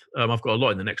month. I've got a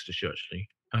lot in the next issue actually.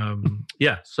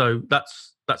 Yeah, so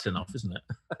that's enough, isn't it?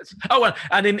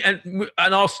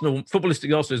 and Arsenal,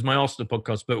 Footballistic Arsenal is my Arsenal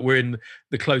podcast, but we're in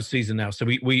the closed season now. So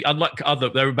we unlike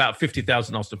there are about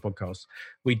 50,000 Arsenal podcasts.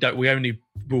 We only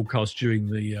broadcast during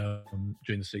the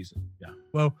season. Yeah.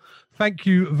 Well, thank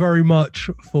you very much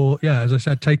for as I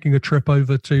said, taking a trip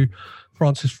over to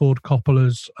Francis Ford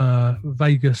Coppola's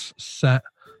Vegas set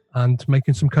and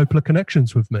making some Coppola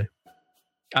connections with me.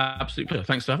 Absolutely.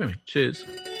 Thanks for having me. Cheers.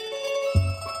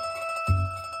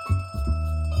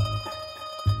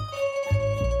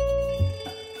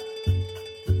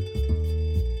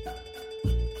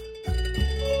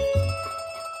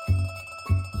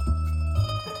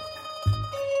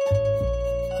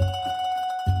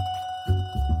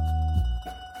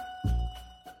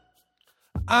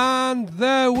 And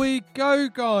there we go,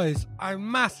 guys. A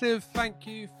massive thank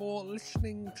you for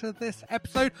listening to this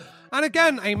episode. And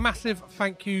again, a massive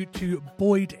thank you to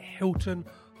Boyd Hilton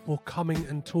for coming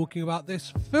and talking about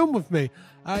this film with me.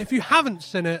 If you haven't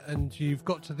seen it and you've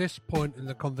got to this point in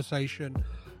the conversation,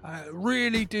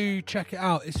 really do check it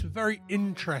out. It's a very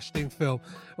interesting film.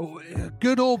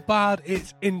 Good or bad,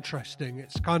 it's interesting.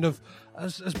 It's kind of,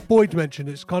 as Boyd mentioned,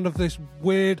 it's kind of this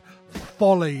weird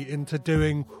folly into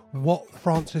doing what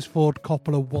Francis Ford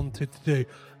Coppola wanted to do.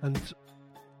 And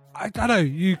I don't know,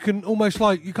 you can almost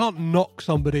you can't knock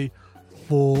somebody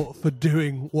for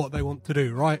doing what they want to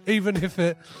do, right? Even if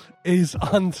it is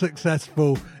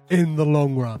unsuccessful in the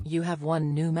long run. You have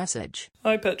one new message.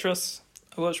 Hi Petros.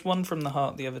 I watched One from the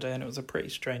Heart the other day and it was a pretty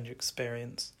strange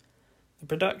experience. The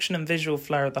production and visual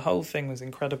flair of the whole thing was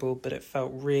incredible, but it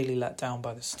felt really let down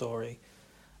by the story.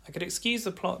 I could excuse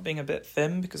the plot being a bit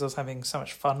thin because I was having so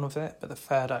much fun with it, but the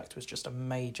third act was just a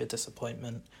major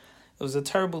disappointment. It was a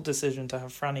terrible decision to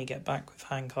have Franny get back with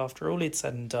Hank after all he'd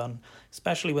said and done,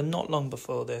 especially when not long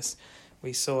before this,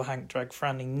 we saw Hank drag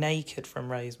Franny naked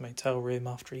from Ray's motel room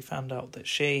after he found out that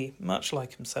she, much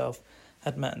like himself,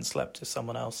 had met and slept with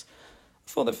someone else.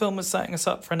 I thought the film was setting us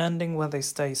up for an ending where they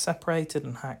stay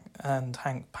separated and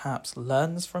Hank perhaps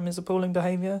learns from his appalling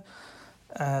behaviour,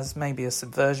 as maybe a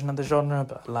subversion of the genre,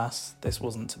 but alas, this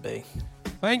wasn't to be.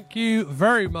 Thank you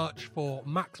very much for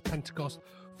Max Pentecost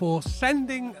for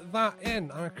sending that in.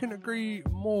 I couldn't agree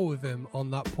more with him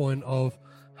on that point of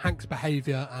Hank's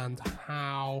behaviour and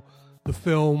how the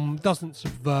film doesn't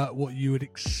subvert what you would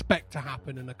expect to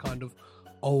happen in a kind of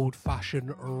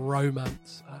old-fashioned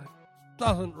romance.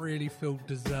 Doesn't really feel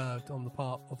deserved on the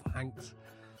part of Hank's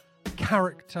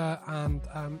character, and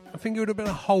I think it would have been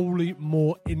a wholly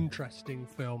more interesting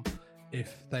film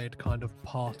if they had kind of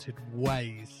parted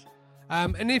ways.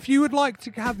 And if you would like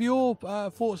to have your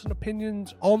thoughts and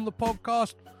opinions on the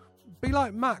podcast, be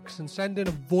like Max and send in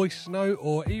a voice note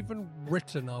or even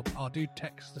written. I'll do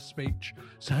text to speech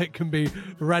so it can be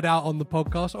read out on the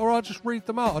podcast, or I'll just read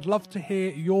them out. I'd love to hear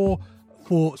your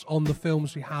thoughts on the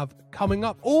films we have coming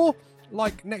up, or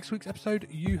like next week's episode,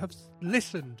 you have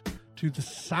listened to the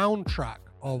soundtrack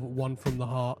of One from the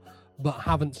Heart but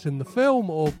haven't seen the film,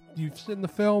 or you've seen the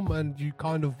film and you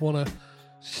kind of want to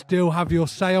still have your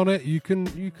say on it, you can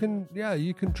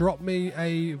drop me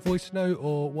a voice note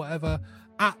or whatever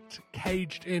at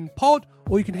Caged In Pod,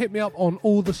 or you can hit me up on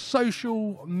all the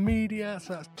social media,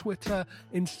 so that's Twitter,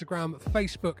 Instagram,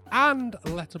 Facebook and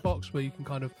Letterboxd, where you can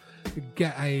kind of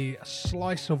get a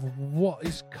slice of what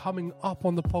is coming up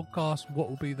on the podcast, what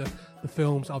will be the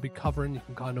films I'll be covering. You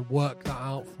can kind of work that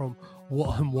out from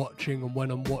what I'm watching and when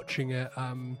I'm watching it.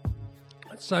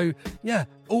 So yeah,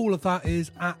 all of that is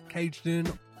at Caged In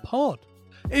Pod.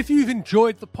 If you've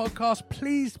enjoyed the podcast,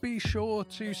 please be sure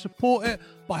to support it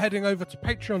by heading over to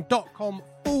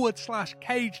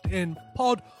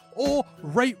patreon.com/cagedinpod, or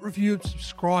rate, review and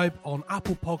subscribe on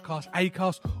Apple Podcasts,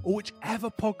 Acast, or whichever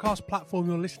podcast platform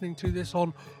you're listening to this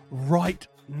on right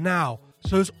now.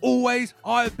 So as always,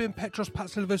 I've been Petros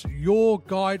Patsilivas, your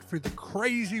guide through the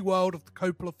crazy world of the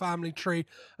Coppola family tree.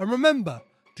 And remember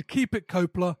to keep it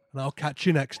Coppola, and I'll catch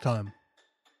you next time.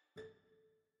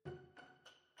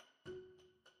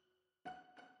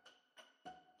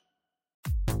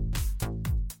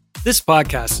 This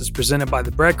podcast is presented by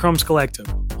the Breadcrumbs Collective,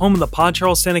 home of the Pod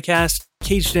Charles Cinecast,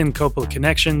 Caged In Coppola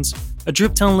Connections, A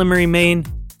Drooptown Limerick, Maine,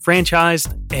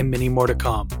 Franchised, and many more to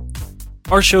come.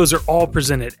 Our shows are all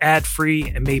presented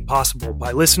ad-free and made possible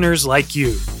by listeners like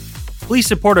you. Please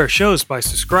support our shows by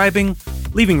subscribing,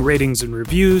 leaving ratings and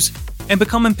reviews, and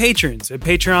becoming patrons at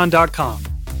patreon.com.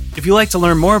 If you'd like to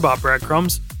learn more about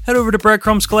Breadcrumbs, head over to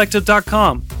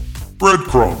breadcrumbscollective.com.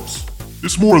 Breadcrumbs.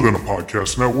 It's more than a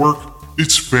podcast network.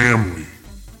 It's family.